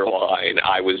Shakespeare line,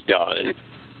 I was done.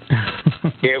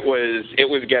 It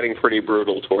was getting pretty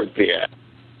brutal towards the end.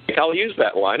 Like, I'll use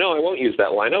that line. Oh, I won't use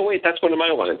that line. Oh, wait, that's one of my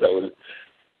lines.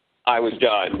 I was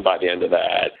done by the end of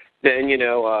that. Then,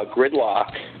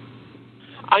 Gridlock.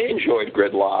 I enjoyed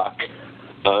Gridlock.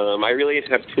 I really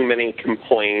didn't have too many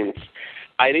complaints.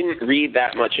 I didn't read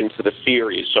that much into the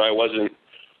series, so I wasn't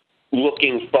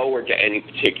looking forward to any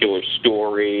particular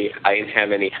story. I didn't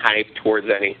have any hype towards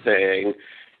anything.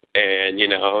 And,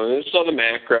 I saw the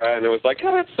Macra, and it was like,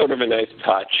 oh, that's sort of a nice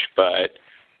touch. But,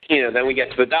 then we get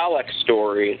to the Dalek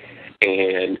story,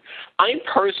 and I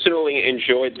personally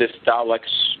enjoyed this Dalek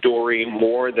story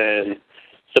more than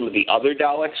some of the other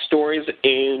Dalek stories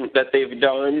that they've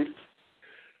done.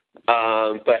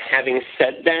 But having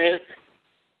said that,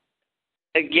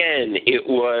 again, it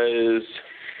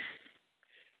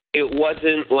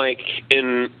wasn't like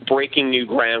in breaking new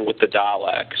ground with the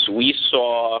Daleks. We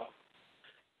saw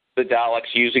the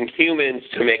Daleks using humans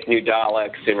to make new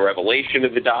Daleks in Revelation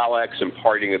of the Daleks and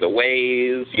Parting of the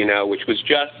Ways, which was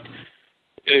just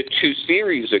 2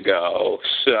 series ago.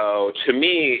 So to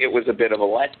me, it was a bit of a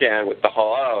letdown with the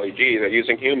whole, they're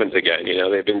using humans again.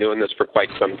 They've been doing this for quite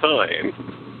some time.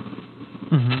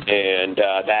 Mm-hmm. And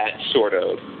that sort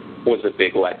of was a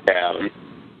big letdown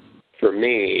for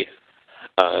me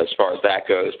as far as that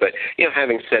goes. But,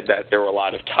 having said that, there were a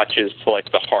lot of touches to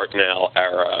like the Hartnell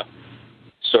era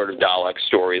sort of Dalek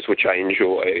stories, which I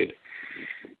enjoyed.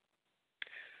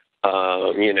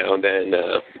 Then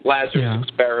Lazarus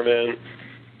Experiment.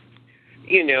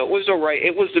 It was all right.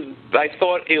 I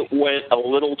thought it went a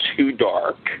little too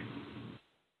dark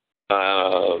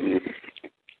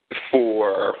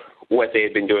for what they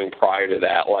had been doing prior to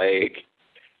that. Like,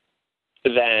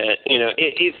 that,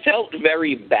 it felt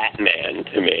very Batman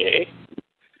to me.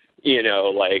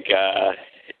 Like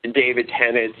David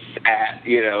Tennant's at,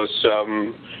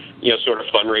 some, sort of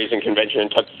fundraising convention in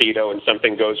tuxedo and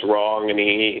something goes wrong and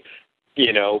he,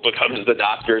 becomes the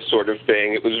doctor sort of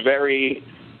thing. It was very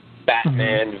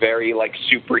Batman, very, like,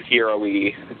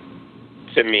 superhero-y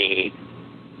to me.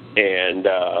 And,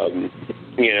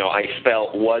 I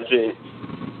felt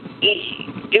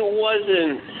it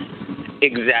wasn't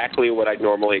exactly what I'd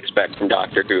normally expect from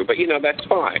Doctor Who, but, that's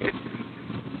fine.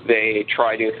 They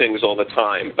try new things all the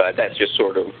time, but that's just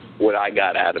sort of what I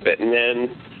got out of it. And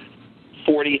then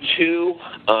 42,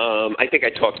 I think I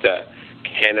talked to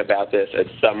Ken about this at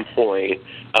some point,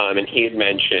 and he had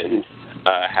mentioned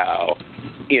how,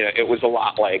 it was a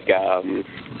lot like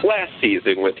last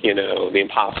season with, the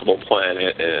Impossible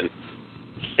Planet and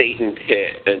Satan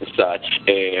Pit and such.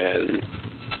 And,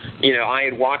 I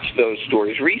had watched those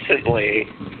stories recently,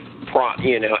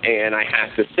 and I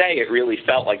have to say it really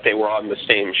felt like they were on the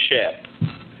same ship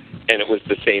and it was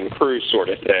the same crew sort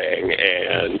of thing.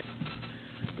 And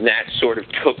that sort of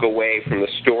took away from the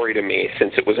story to me,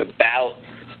 since it was about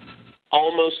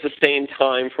almost the same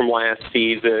time from last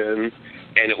season,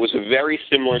 and it was a very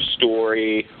similar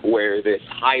story where this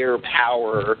higher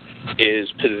power is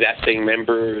possessing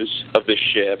members of the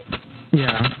ship.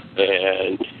 Yeah.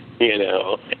 And,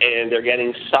 and they're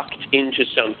getting sucked into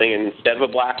something, and instead of a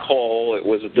black hole, it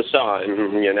was the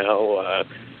sun,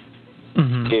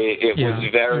 It was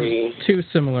very... Too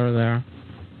similar there.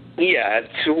 Yeah,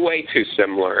 it's way too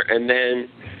similar. And then,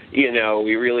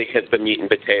 we really hit the meat and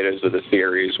potatoes of the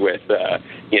series with,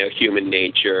 Human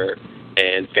Nature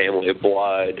and Family of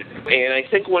Blood. And I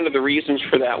think one of the reasons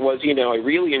for that was, I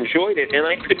really enjoyed it, and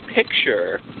I could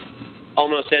picture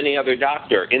almost any other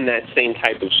Doctor in that same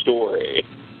type of story.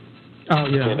 Oh,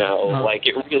 yeah. Like,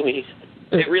 it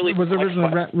really was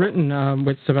originally written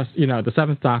with Sylvester, the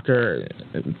Seventh Doctor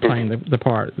playing the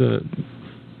part, that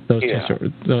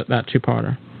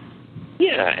two-parter.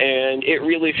 Yeah, and it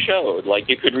really showed. Like,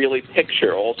 you could really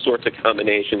picture all sorts of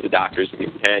combinations of Doctors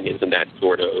and companions in that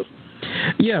sort of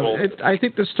Yeah, I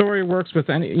think the story works with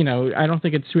any, I don't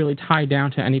think it's really tied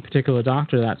down to any particular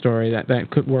Doctor, that story. That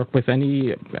could work with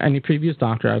any previous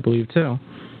Doctor, I believe, too.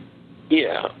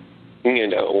 Yeah,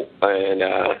 and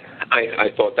I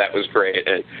thought that was great,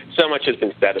 and so much has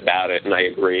been said about it, and I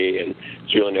agree, and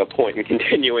there's really no point in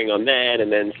continuing on that.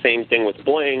 And then same thing with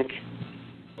Blink,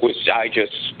 which I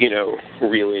just,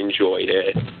 really enjoyed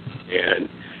it, and,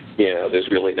 there's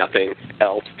really nothing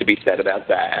else to be said about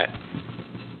that.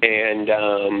 And,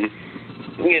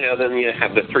 then you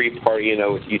have the three-party,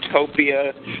 with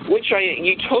Utopia,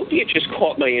 Utopia just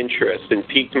caught my interest and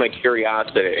piqued my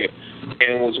curiosity,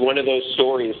 and was one of those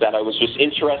stories that I was just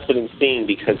interested in seeing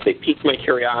because they piqued my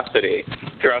curiosity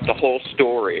throughout the whole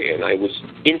story, and I was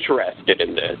interested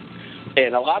in this.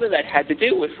 And a lot of that had to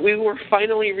do with we were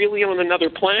finally really on another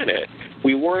planet.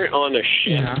 We weren't on a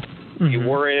ship. Yeah. Mm-hmm. We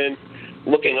weren't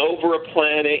looking over a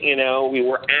planet, we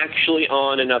were actually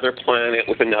on another planet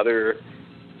with another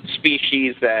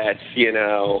species that, you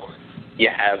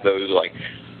have those, like,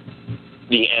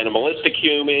 the animalistic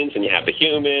humans, and you have the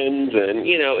humans, and,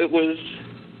 it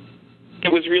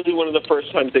was really one of the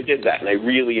first times they did that, and I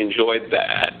really enjoyed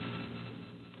that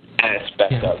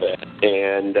aspect of it.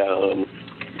 And,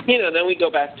 then we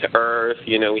go back to Earth,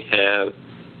 we have,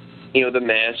 the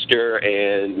Master,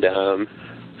 and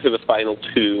for the final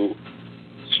two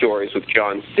stories with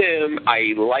John Sim,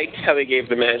 I liked how they gave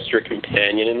the Master a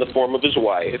companion in the form of his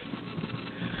wife.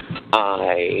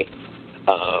 I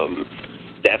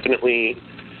definitely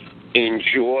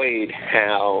enjoyed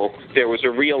how there was a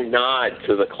real nod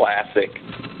to the classic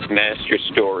Master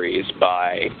stories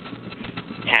by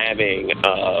having,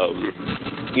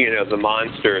 the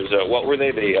monsters. What were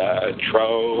they? The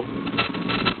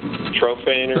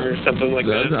Trophane or something like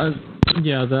that?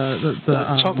 The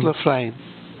Toddler Flame.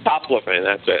 Toplifin,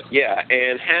 that's it. Yeah,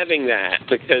 and having that,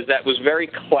 because that was very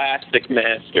classic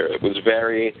Master. It was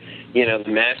very, the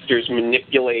Masters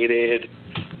manipulated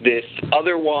this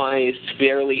otherwise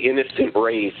fairly innocent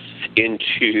race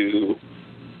into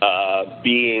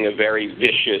being a very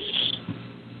vicious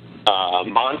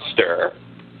monster.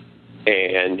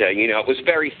 And, it was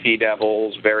very Sea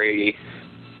Devils, very,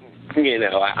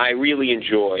 I really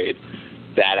enjoyed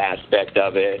that aspect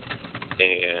of it.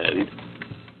 And,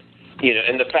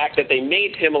 and the fact that they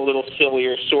made him a little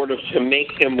sillier, sort of to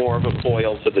make him more of a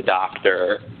foil to the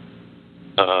Doctor,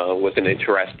 was an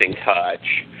interesting touch.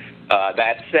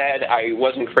 That said, I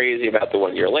wasn't crazy about the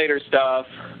 1 Year Later stuff,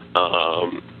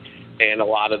 and a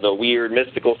lot of the weird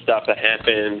mystical stuff that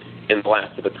happened in The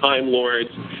Last of the Time Lords.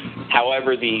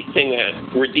 However, the thing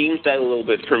that redeems that a little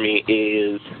bit for me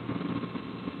is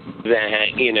that,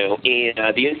 in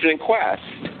The Infinite Quest,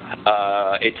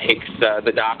 it takes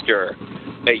the Doctor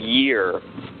a year,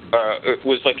 it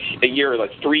was like a year,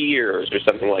 like 3 years or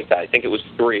something like that. I think it was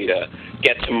 3 to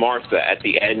get to Martha at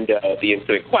the end of The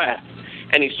Infinite Quest.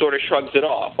 And he sort of shrugs it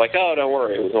off, like, oh, don't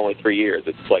worry, it was only 3 years.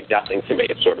 It's like nothing to me,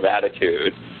 sort of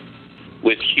attitude.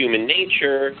 With Human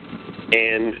Nature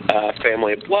and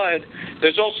Family of Blood,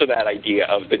 there's also that idea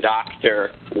of the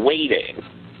Doctor waiting.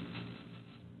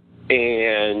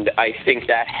 And I think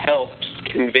that helps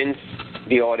convince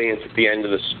the audience at the end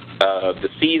of the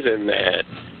season that,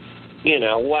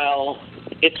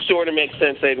 it sort of makes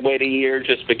sense they'd wait a year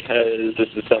just because this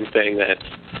is something that's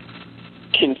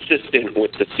consistent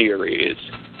with the series.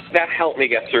 That helped me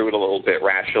get through it a little bit,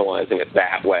 rationalizing it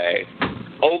that way.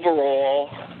 Overall,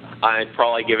 I'd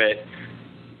probably give it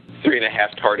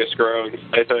 3.5 TARDIS groans,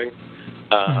 I think.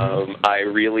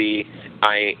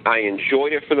 I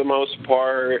enjoyed it for the most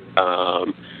part.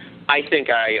 I think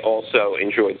I also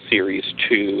enjoyed Series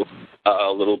 2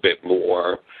 a little bit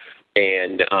more.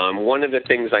 And one of the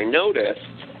things I noticed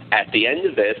at the end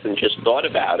of this and just thought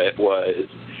about it was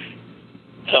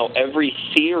how every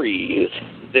series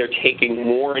they're taking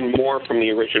more and more from the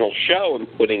original show and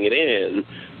putting it in.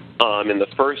 In the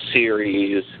first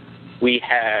series, we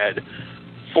had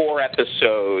 4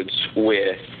 episodes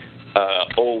with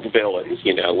old villains,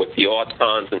 with the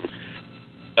Autons and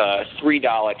 3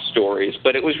 Dalek stories,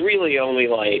 but it was really only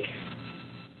like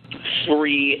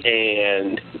 3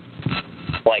 and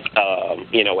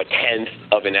a tenth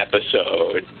of an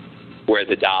episode where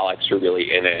the Daleks are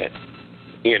really in it.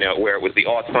 Where it was the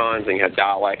Autons and you had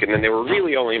Dalek, and then they were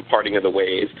really only in Parting of the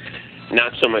Ways,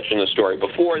 not so much in the story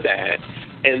before that.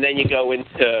 And then you go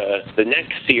into the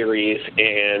next series,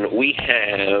 and we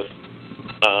have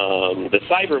the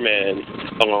Cybermen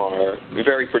are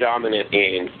very predominant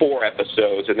in 4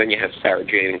 episodes, and then you have Sarah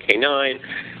Jane and K9,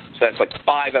 so that's like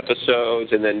 5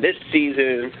 episodes. And then this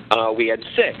season, we had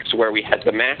 6, where we had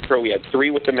the Macro, we had 3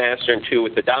 with the Master and 2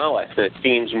 with the Daleks, and it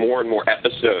seems more and more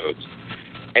episodes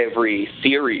every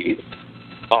series.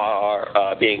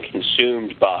 are being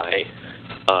consumed by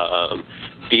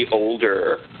the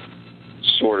older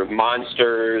sort of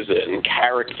monsters and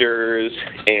characters,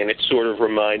 and it sort of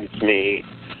reminds me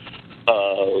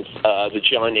of the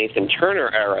John Nathan Turner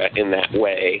era in that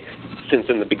way, since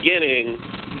in the beginning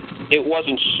it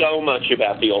wasn't so much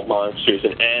about the old monsters,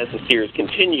 and as the series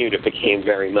continued, it became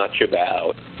very much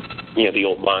about, the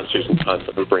old monsters and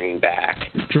constantly bringing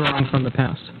back. Drawing from the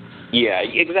past. Yeah,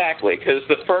 exactly, because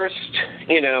the first,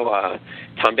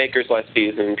 Tom Baker's last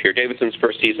season, Peter Davidson's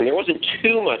first season, there wasn't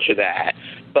too much of that,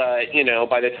 but,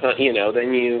 by the time,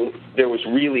 then there was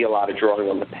really a lot of drawing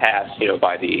on the past,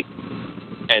 by the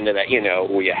end of that,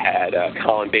 we had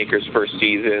Colin Baker's first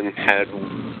season, had,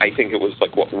 I think it was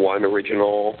one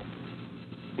original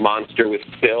monster with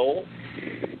Phil,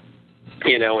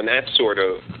 and that sort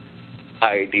of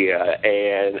idea,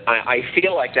 and I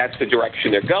feel like that's the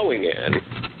direction they're going in,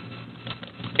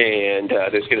 and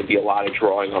there's going to be a lot of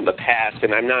drawing on the past,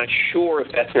 and I'm not sure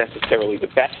if that's necessarily the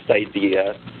best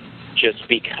idea, just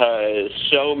because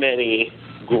so many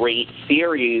great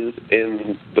series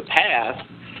in the past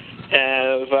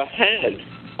have had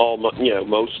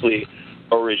mostly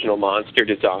original monster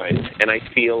designs, and I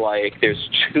feel like there's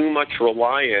too much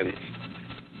reliance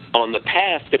on the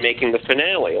past to making the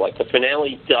finale. Like, the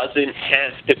finale doesn't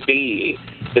have to be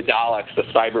the Daleks, the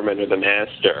Cybermen, or the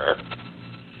Master.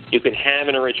 You can have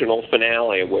an original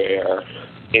finale where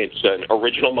it's an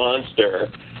original monster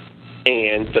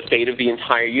and the fate of the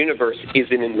entire universe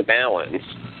isn't in the balance.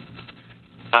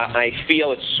 I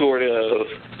feel it sort of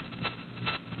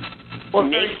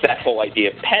makes that whole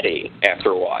idea petty after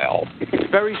a while. It's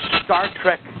very Star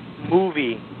Trek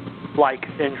movie-like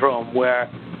syndrome, where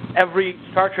every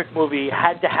Star Trek movie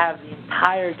had to have the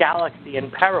entire galaxy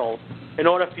in peril in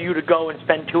order for you to go and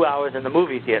spend 2 hours in the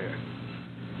movie theater.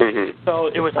 Mm-hmm. So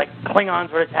it was like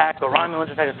Klingons would attack or Romulans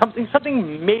would attack.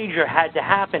 Something major had to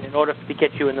happen in order to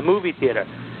get you in the movie theater.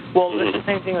 Well, it's the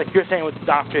same thing like you're saying with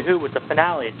Doctor Who, with the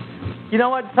finales. You know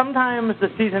what? Sometimes the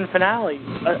season finale,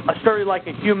 a story like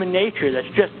A Human Nature that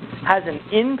just has an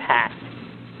impact,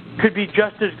 could be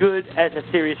just as good as a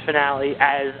series finale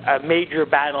as a major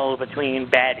battle between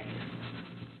baddies.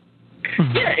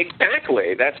 Yeah,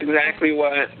 exactly. That's exactly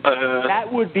what.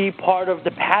 That would be part of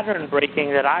the pattern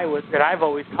breaking that I've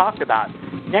always talked about.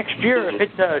 Next year, if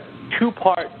it's a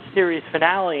 2-part series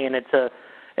finale and it's a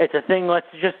thing,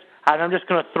 I'm just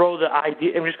going to throw the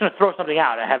idea. I'm just going to throw something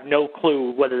out. I have no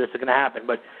clue whether this is going to happen,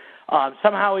 but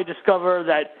somehow we discover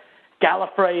that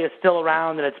Gallifrey is still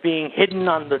around and it's being hidden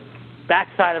on the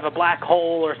backside of a black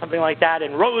hole or something like that,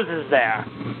 and Rose is there.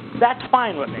 That's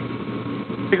fine with me,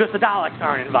 because the Daleks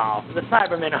aren't involved, the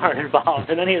Cybermen aren't involved,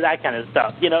 and any of that kind of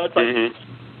stuff. It's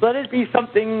like, let it be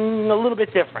something a little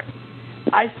bit different.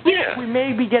 I think we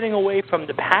may be getting away from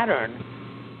the pattern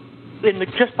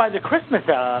just by the Christmas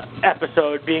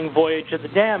episode being Voyage of the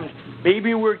Damned.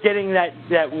 Maybe we're getting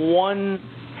that one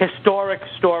historic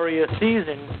story a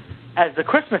season as the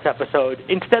Christmas episode,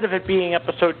 instead of it being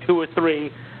episode 2 or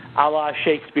 3, a la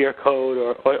Shakespeare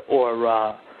Code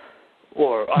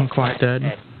or Unquiet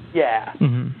Dead. Yeah.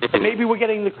 Mm-hmm. Maybe we're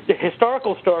getting the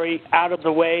historical story out of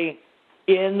the way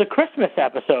in the Christmas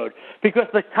episode, because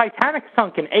the Titanic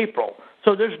sunk in April,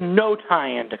 so there's no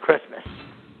tie-in to Christmas.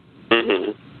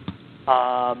 Mm-hmm.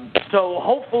 So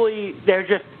hopefully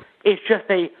it's just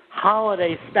a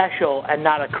holiday special and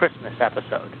not a Christmas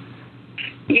episode.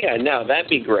 Yeah, no, that'd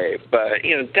be great. But,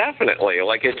 definitely,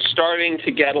 it's starting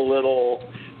to get a little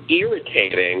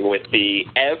irritating with the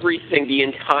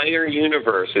entire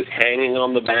universe is hanging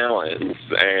on the balance,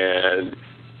 and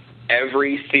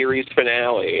every series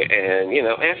finale, and,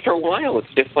 after a while, it's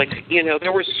just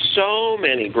there were so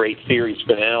many great series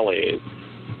finales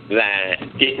that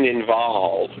didn't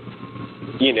involve,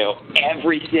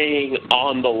 everything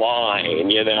on the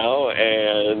line,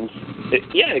 and,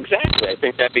 yeah, exactly, I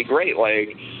think that'd be great.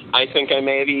 I think I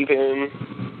may have even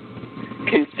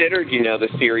considered, the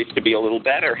series to be a little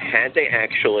better had they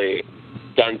actually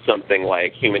done something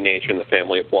like Human Nature and the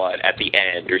Family of Blood at the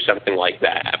end or something like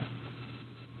that.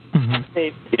 Mm-hmm.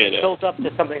 They built up to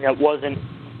something that wasn't,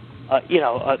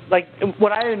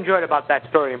 what I enjoyed about that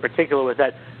story in particular was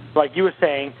that, like you were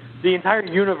saying, the entire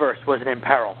universe wasn't in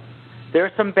peril. There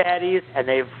are some baddies, and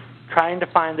they're trying to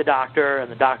find the Doctor,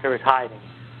 and the Doctor is hiding.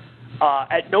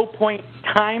 At no point,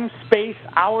 time, space,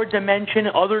 our dimension,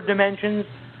 other dimensions,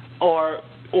 or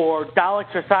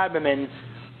Daleks or Cybermen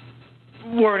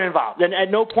weren't involved. And at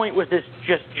no point was this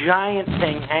just giant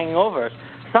thing hanging over us.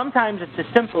 Sometimes it's as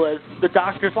simple as the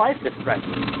Doctor's life is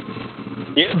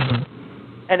threatened. Yeah.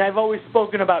 And I've always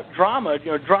spoken about drama.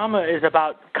 Drama is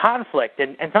about conflict,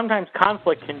 and sometimes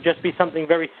conflict can just be something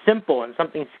very simple and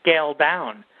something scaled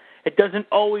down. It doesn't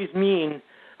always mean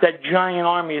that giant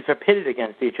armies are pitted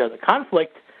against each other.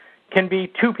 Conflict can be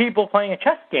two people playing a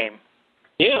chess game.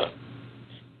 Yeah.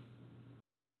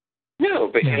 No,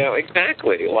 but,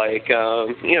 exactly. Like,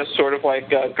 sort of like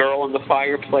Girl in the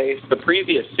Fireplace, the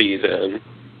previous season.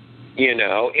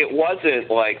 It wasn't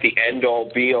like the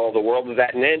end-all, be-all, the world is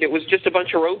at an end. It was just a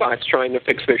bunch of robots trying to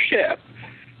fix their ship.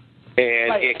 And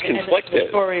right. It conflicted. And the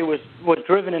story was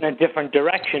driven in a different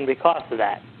direction because of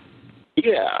that.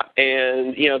 Yeah,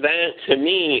 and, that to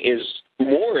me is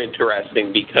more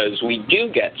interesting because we do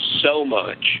get so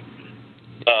much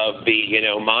of the,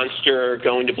 monster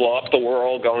going to blow up the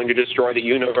world, going to destroy the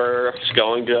universe,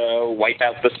 going to wipe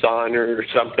out the sun or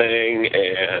something,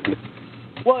 and...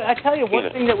 Well, I tell you, one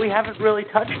thing that we haven't really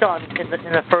touched on in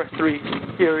the first three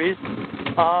series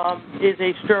is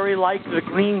a story like The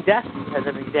Green Death, as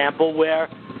an example, where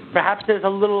perhaps there's a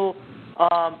little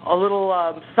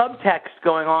subtext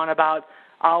going on about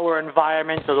our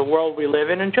environment or the world we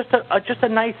live in, and just a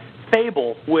nice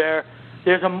fable where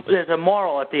there's a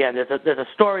moral at the end. There's a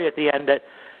story at the end that,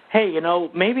 hey,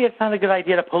 maybe it's not a good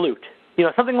idea to pollute.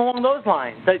 Something along those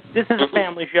lines. This is a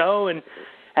family show,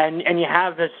 and you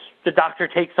have this. The Doctor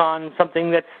takes on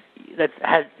something that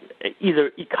has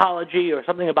either ecology or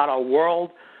something about our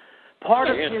world. Part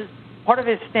of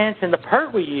his stance in the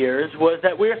Pertwee years was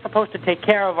that we're supposed to take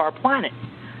care of our planet,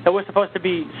 that we're supposed to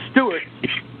be stewards,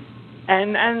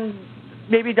 and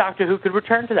maybe Doctor Who could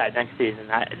return to that next season.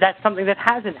 That's something that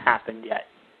hasn't happened yet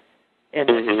in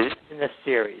this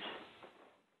series.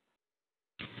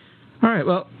 All right,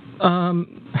 well,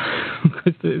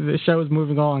 because the show is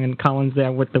moving along and Colin's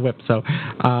there with the whip, so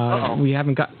we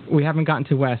haven't gotten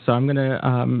to Wes. So I'm gonna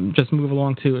just move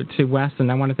along to Wes,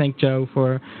 and I want to thank Joe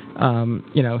for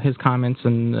his comments,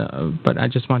 and but I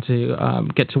just want to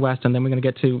get to Wes, and then we're gonna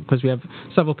get to, because we have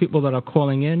several people that are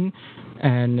calling in,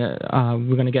 and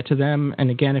we're gonna get to them. And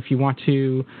again, if you want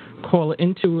to call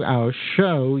into our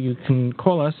show, you can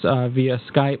call us via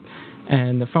Skype.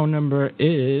 And the phone number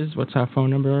is, what's our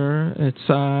phone number? It's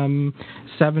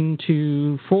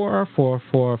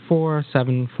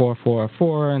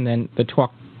 724-444-7444, and then the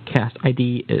TalkCast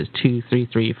ID is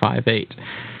 23358.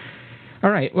 All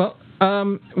right, well,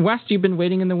 West, you've been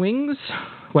waiting in the wings?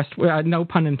 West, no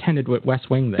pun intended with West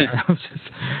Wing there.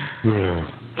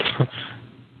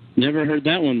 Never heard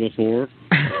that one before.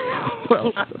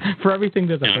 Well, for everything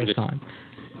there's a first time.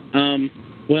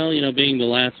 Well, being the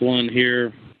last one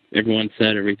here, everyone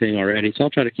said everything already, so I'll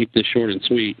try to keep this short and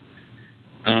sweet.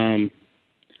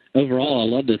 Overall, I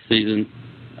love this season.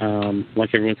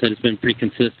 Like everyone said, it's been pretty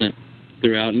consistent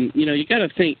throughout. And, you got to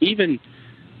think, even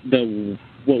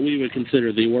what we would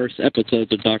consider the worst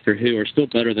episodes of Doctor Who are still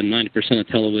better than 90% of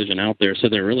television out there, so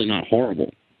they're really not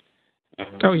horrible.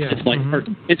 Oh, yeah. It's like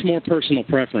it's more personal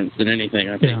preference than anything,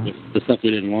 I think, with the stuff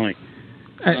we didn't like.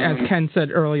 As Ken said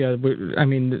earlier,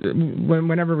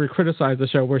 whenever we criticize the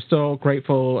show, we're still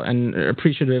grateful and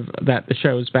appreciative that the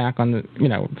show is back on the,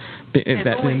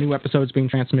 the new episodes being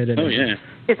transmitted. Oh, yeah.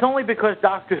 It's only because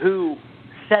Doctor Who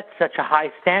sets such a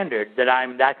high standard that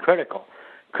I'm that critical.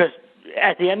 Because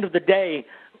at the end of the day,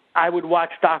 I would watch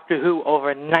Doctor Who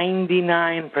over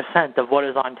 99% of what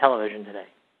is on television today.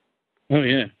 Oh,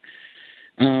 yeah.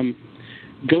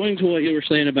 Going to what you were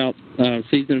saying about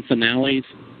season finales,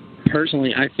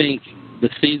 personally, I think the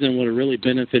season would have really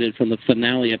benefited from the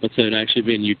finale episode actually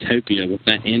being Utopia with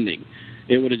that ending.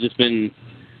 It would have just been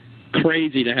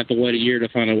crazy to have to wait a year to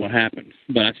find out what happened,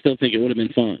 but I still think it would have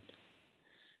been fun.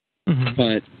 Mm-hmm.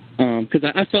 But because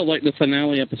I felt like the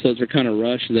finale episodes were kind of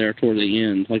rushed there toward the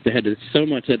end, like they had so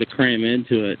much they had to cram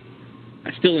into it.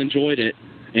 I still enjoyed it,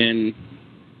 and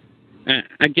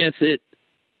I guess it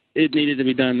needed to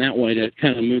be done that way to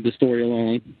kind of move the story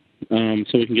along.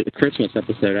 So we can get the Christmas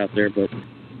episode out there. But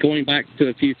going back to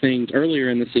a few things earlier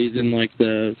in the season, like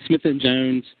the Smith and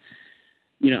Jones,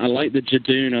 I like the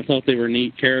Jadoon. I thought they were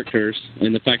neat characters,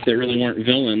 and the fact they really weren't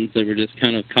villains. They were just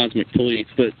kind of cosmic police.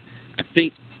 But I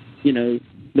think,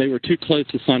 they were too close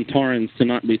to Sontarans to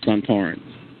not be Sontarans,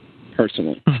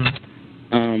 personally.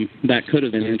 Mm-hmm. That could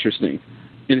have been interesting.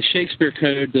 In the Shakespeare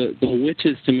Code, the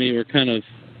witches to me were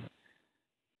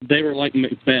they were like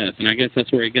Macbeth, and I guess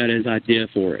that's where he got his idea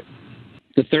for it.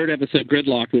 The third episode,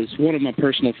 Gridlock, was one of my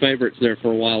personal favorites there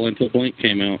for a while until Blink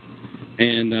came out.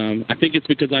 And I think it's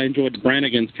because I enjoyed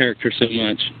Brannigan's character so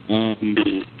much.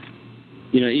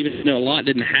 Even though a lot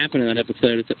didn't happen in that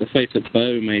episode, it's at the face of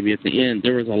Bo maybe at the end,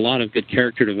 there was a lot of good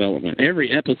character development.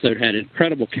 Every episode had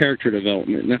incredible character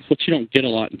development, and that's what you don't get a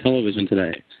lot in television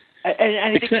today.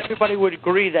 And I think everybody would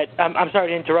agree that. I'm sorry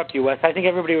to interrupt you, Wes. I think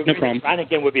everybody would agree that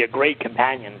Brannigan would be a great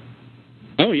companion.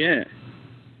 Oh yeah.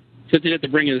 Except he'd have to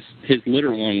bring his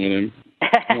litter along with him.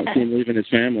 I don't see him leaving his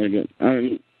family, but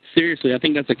seriously, I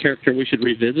think that's a character we should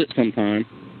revisit sometime.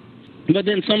 But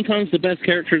then sometimes the best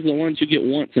characters are the ones you get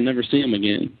once and never see them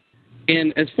again.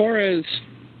 And as far as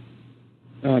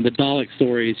the Dalek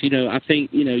stories, I think,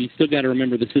 you still got to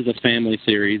remember this is a family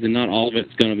series, and not all of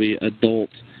it's going to be adult,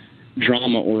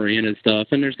 drama-oriented stuff,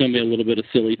 and there's going to be a little bit of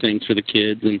silly things for the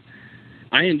kids. And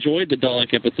I enjoyed the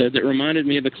Dalek episodes. It reminded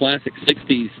me of the classic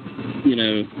 60s,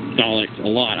 Daleks a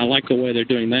lot. I like the way they're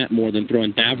doing that more than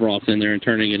throwing Davros in there and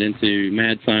turning it into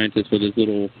mad scientists with his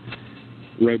little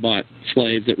robot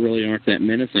slaves that really aren't that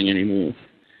menacing anymore.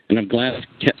 And I'm glad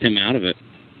I kept him out of it.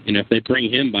 If they bring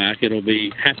him back, it'll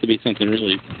have to be something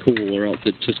really cool, or else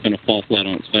it's just going to fall flat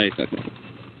on its face, I think.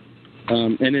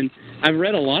 And then I've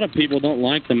read a lot of people don't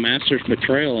like the Master's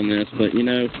portrayal in this, but,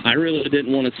 I really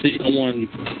didn't want to see someone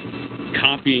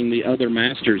copying the other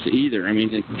Masters either. I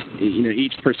mean,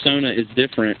 each persona is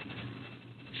different,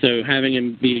 so having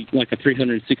him be like a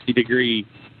 360-degree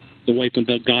away from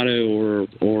Delgado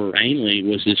or Ainley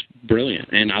was just brilliant.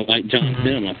 And I liked John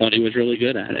Pym. I thought he was really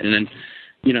good at it. And then,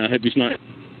 I hope he's not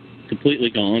completely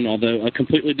gone, although a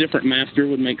completely different Master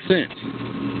would make sense.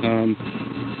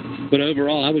 But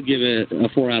overall, I would give it a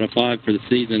 4 out of 5 for the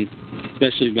season,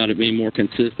 especially about it being more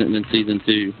consistent than season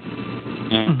 2.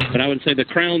 But I would say the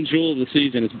crown jewel of the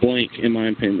season is Blank, in my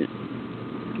opinion.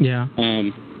 Yeah.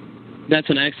 That's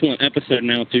an excellent episode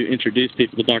now to introduce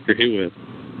people to Doctor Who with.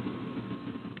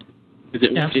 Because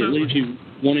it leaves you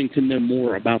wanting to know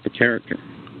more about the character.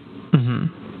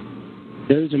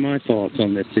 Those are my thoughts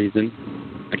on this season.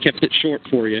 I kept it short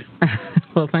for you.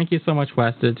 Well, thank you so much,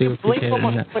 Wes. I do appreciate Blink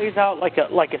almost plays out like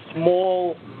a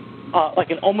small,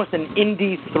 almost an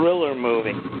indie thriller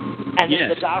movie, and then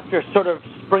the Doctor sort of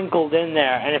sprinkled in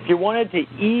there. And if you wanted to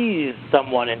ease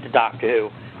someone into Doctor Who,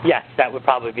 yes, that would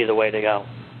probably be the way to go.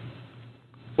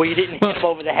 Where you didn't hit him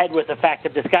over the head with the fact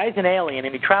that this guy's an alien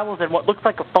and he travels in what looks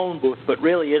like a phone booth but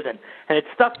really isn't, and it's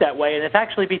stuck that way, and it's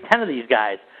actually be 10 of these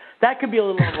guys. That could be a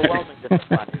little overwhelming to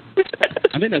somebody.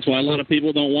 I think that's why a lot of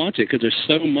people don't watch it, because there's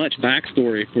so much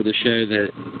backstory for the show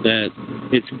that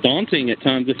it's daunting at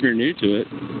times if you're new to it.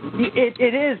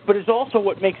 It is, but it's also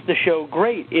what makes the show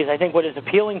great. Is I think what is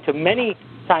appealing to many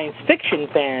science fiction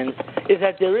fans is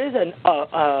that there is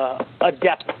a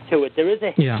depth to it. There is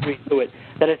a history to it.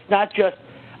 That it's not just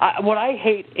what I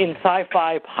hate in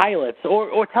sci-fi pilots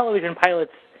or television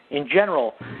pilots in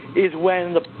general is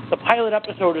when the pilot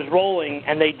episode is rolling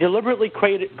and they deliberately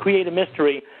create a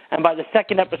mystery, and by the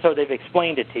second episode they've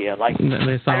explained it to you. Like,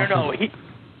 I don't know,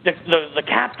 the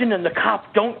captain and the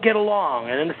cop don't get along,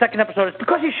 and then the second episode is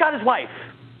because he shot his wife.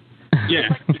 Yeah.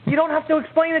 Like, you don't have to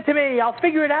explain it to me. I'll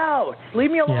figure it out.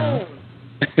 Leave me alone.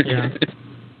 Yeah.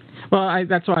 Well,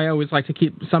 that's why I always like to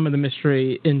keep some of the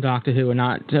mystery in Doctor Who and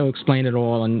not to explain it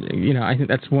all. And, I think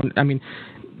that's one... I mean,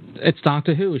 it's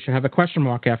Doctor Who. It should have a question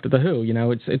mark after the Who.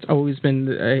 It's always been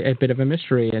a bit of a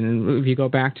mystery. And if you go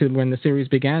back to when the series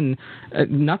began,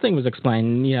 nothing was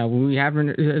explained. We haven't.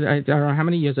 I don't know how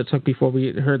many years it took before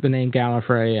we heard the name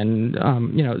Gallifrey, and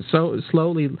so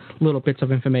slowly little bits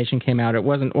of information came out. It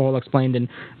wasn't all explained in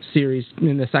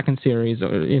the second series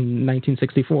in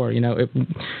 1964.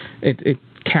 It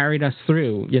carried us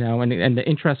through, and the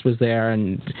interest was there,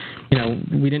 and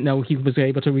we didn't know he was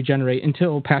able to regenerate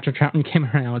until Patrick Troughton came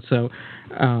around. So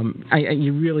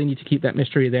you really need to keep that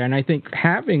mystery there, and I think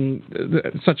having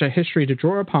such a history to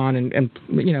draw upon, and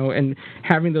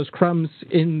having those crumbs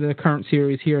in the current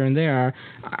series here and there,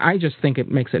 I just think it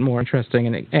makes it more interesting,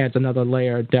 and it adds another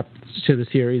layer of depth to the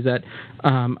series that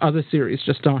other series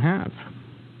just don't have.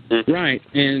 Right,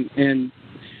 and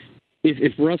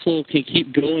if Russell can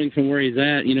keep going from where he's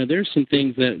at, there's some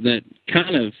things that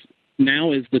kind of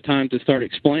now is the time to start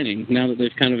explaining. Now that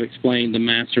they've kind of explained the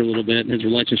Master a little bit and his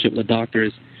relationship with the Doctor,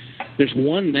 there's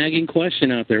one nagging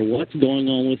question out there. What's going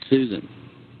on with Susan?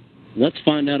 Let's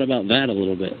find out about that a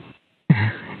little bit.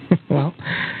 Well,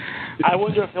 I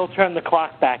wonder if he'll turn the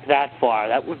clock back that far.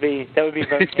 That would be very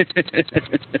interesting.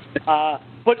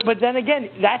 But then again,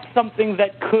 that's something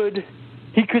that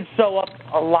he could sew up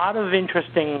a lot of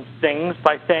interesting things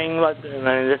by saying,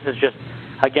 this is just,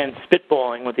 again,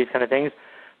 spitballing with these kind of things.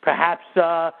 Perhaps,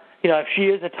 if she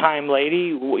is a Time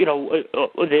Lady,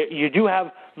 you do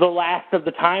have the last of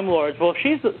the Time Lords. Well,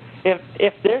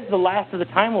 if there's the last of the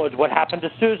Time Lords, what happened to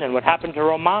Susan? What happened to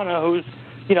Romana, who's,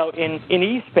 in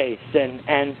E-Space,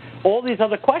 and all these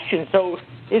other questions? So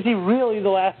is he really the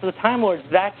last of the Time Lords?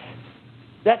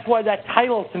 That's why that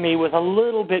title to me was a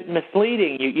little bit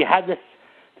misleading. You had this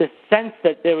sense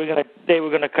that they were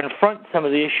going to confront some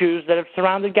of the issues that have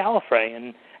surrounded Gallifrey,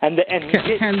 and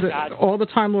all the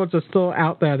Time Lords are still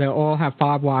out there. They all have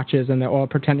fob watches, and they're all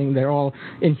pretending they're all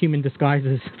in human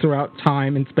disguises throughout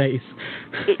time and space.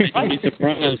 I'd be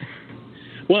surprised.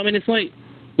 Well, I mean, it's like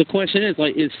the question is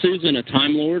like, is Susan a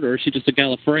Time Lord or is she just a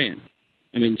Gallifreyan?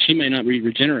 I mean, she may not be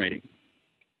regenerating.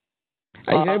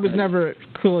 It was never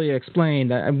clearly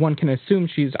explained. One can assume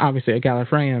she's obviously a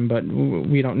Gallifreyan, but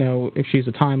we don't know if she's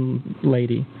a time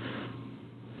lady.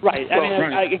 Right.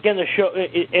 Again, the show,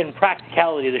 in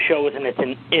practicality, the show was in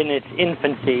its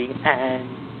infancy,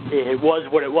 and it was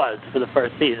what it was for the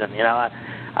first season. You know,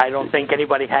 I don't think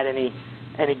anybody had any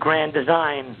grand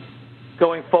design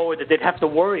going forward that they'd have to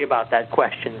worry about that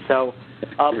question. So,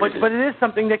 but it is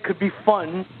something that could be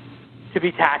fun to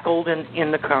be tackled in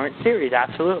the current series.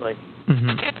 Absolutely. Mm-hmm.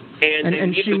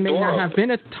 And she may not have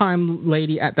been a time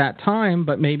lady at that time,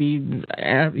 but maybe,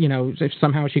 if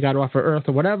somehow she got off of Earth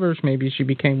or whatever, maybe she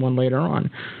became one later on.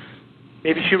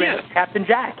 Maybe she ran with Captain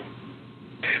Jack.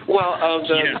 Well,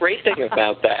 the great thing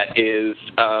about that is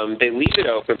they leave it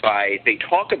open they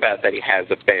talk about that he has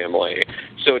a family,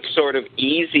 so it's sort of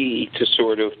easy to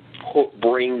sort of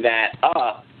bring that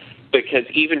up. Because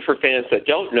even for fans that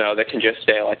don't know, that can just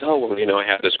say, like, oh, well, I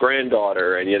have this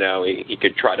granddaughter, and, he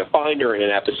could try to find her in an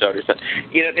episode or something.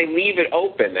 They leave it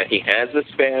open that he has this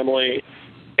family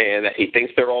and that he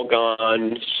thinks they're all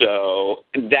gone. So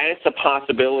that's a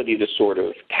possibility to sort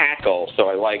of tackle. So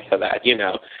I like how that,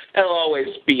 it'll always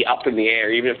be up in the air.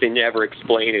 Even if they never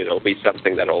explain it, it'll be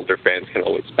something that older fans can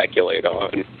always speculate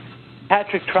on.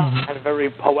 Patrick Troughton had a very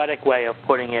poetic way of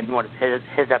putting it in one of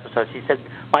his episodes. He said,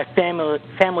 "My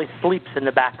family sleeps in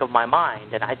the back of my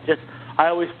mind," and I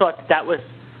always thought that was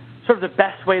sort of the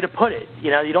best way to put it.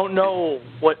 You don't know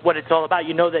what it's all about.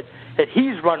 You know that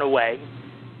he's run away,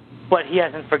 but he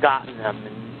hasn't forgotten them.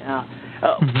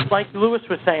 And like Lewis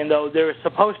was saying, though, there is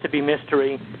supposed to be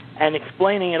mystery, and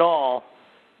explaining it all,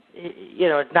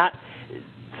 it's not.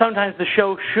 Sometimes the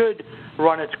show should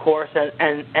run its course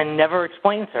and never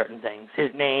explain certain things,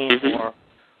 his name or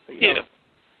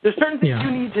there's certain things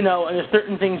you need to know, and there's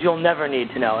certain things you'll never need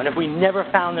to know. And if we never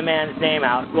found the man's name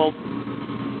out, well,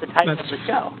 the title of the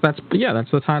show. That's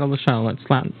the title of the show. It's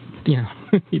not,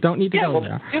 you don't need to go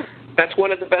there. Yeah. That's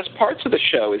one of the best parts of the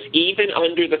show, is even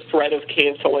under the threat of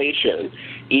cancellation,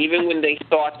 even when they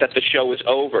thought that the show was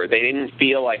over, they didn't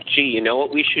feel like, gee, you know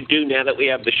what we should do now that we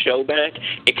have the show back?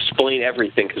 Explain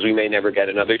everything, because we may never get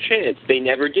another chance. They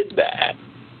never did that.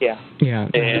 Yeah.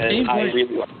 And I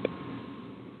really like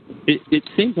it. It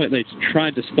seems like they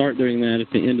tried to start doing that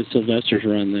at the end of Sylvester's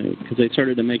run, though, because they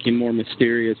started to make him more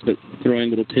mysterious, but throwing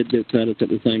little tidbits at us at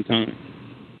the same time.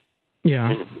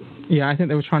 Yeah. Yeah, I think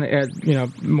they were trying to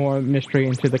add, more mystery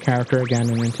into the character again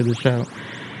and into the show.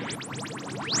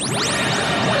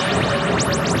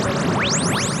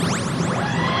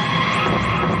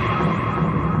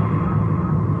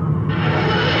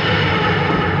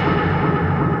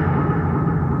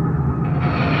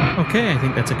 Okay, I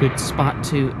think that's a good spot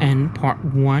to end part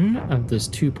 1 of this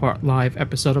 2-part live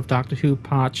episode of Doctor Who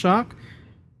Podshock.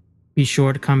 Be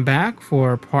sure to come back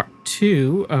for part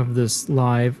 2 of this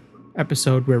live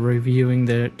episode. We're reviewing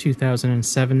the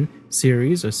 2007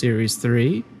 series, or Series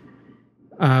 3.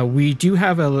 We do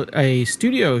have a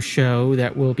studio show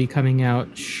that will be coming out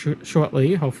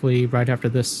shortly, hopefully right after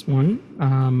this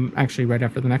one. Actually, right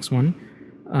after the next one,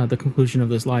 the conclusion of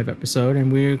this live episode.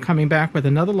 And we're coming back with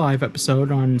another live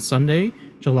episode on Sunday,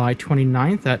 July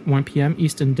 29th at 1 p.m.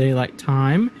 Eastern Daylight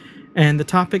Time. And the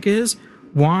topic is,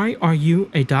 why are you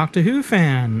a Doctor Who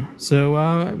fan?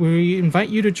 So we invite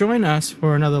you to join us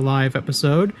for another live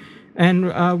episode.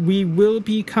 And we will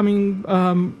be coming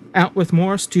out with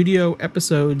more studio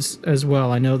episodes as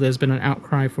well. I know there's been an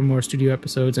outcry for more studio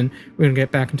episodes, and we're going to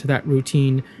get back into that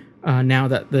routine now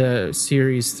that the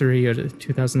Series 3, or the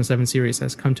 2007 series,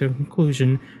 has come to a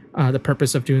conclusion. The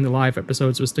purpose of doing the live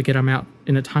episodes was to get them out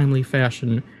in a timely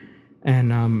fashion.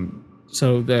 And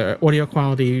so the audio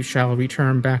quality shall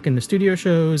return back in the studio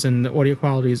shows, and the audio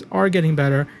qualities are getting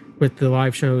better with the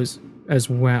live shows as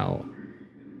well.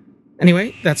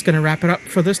 Anyway, that's going to wrap it up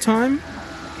for this time.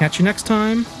 Catch you next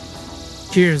time.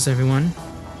 Cheers, everyone.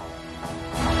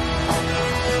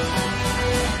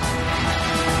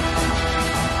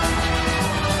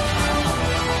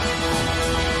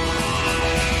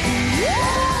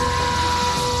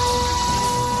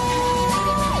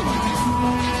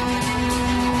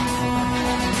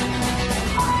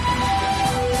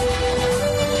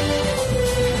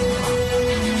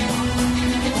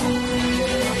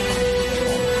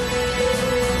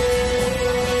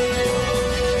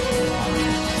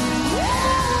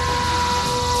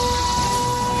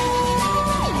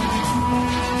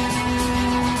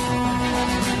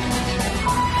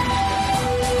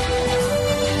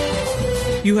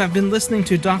 You have been listening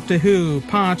to Doctor Who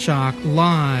Podshock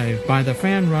live by the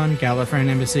fan-run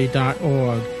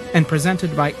GallifreyanEmbassy.org and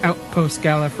presented by Outpost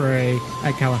Gallifrey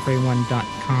at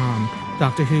Gallifrey1.com.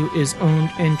 Doctor Who is owned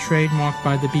and trademarked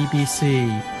by the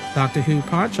BBC. Doctor Who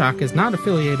Podshock is not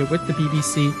affiliated with the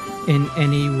BBC in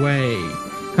any way.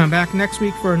 Come back next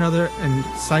week for another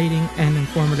exciting and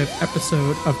informative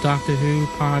episode of Doctor Who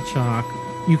Podshock.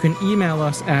 You can email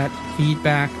us at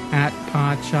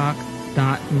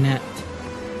feedback@podshock.net.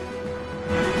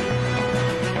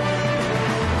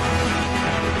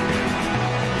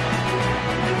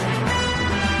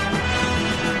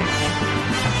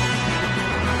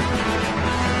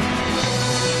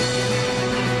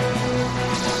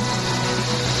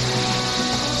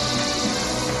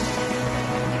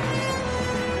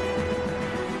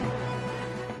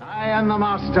 I am the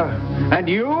master, and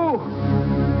you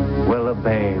will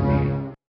obey me.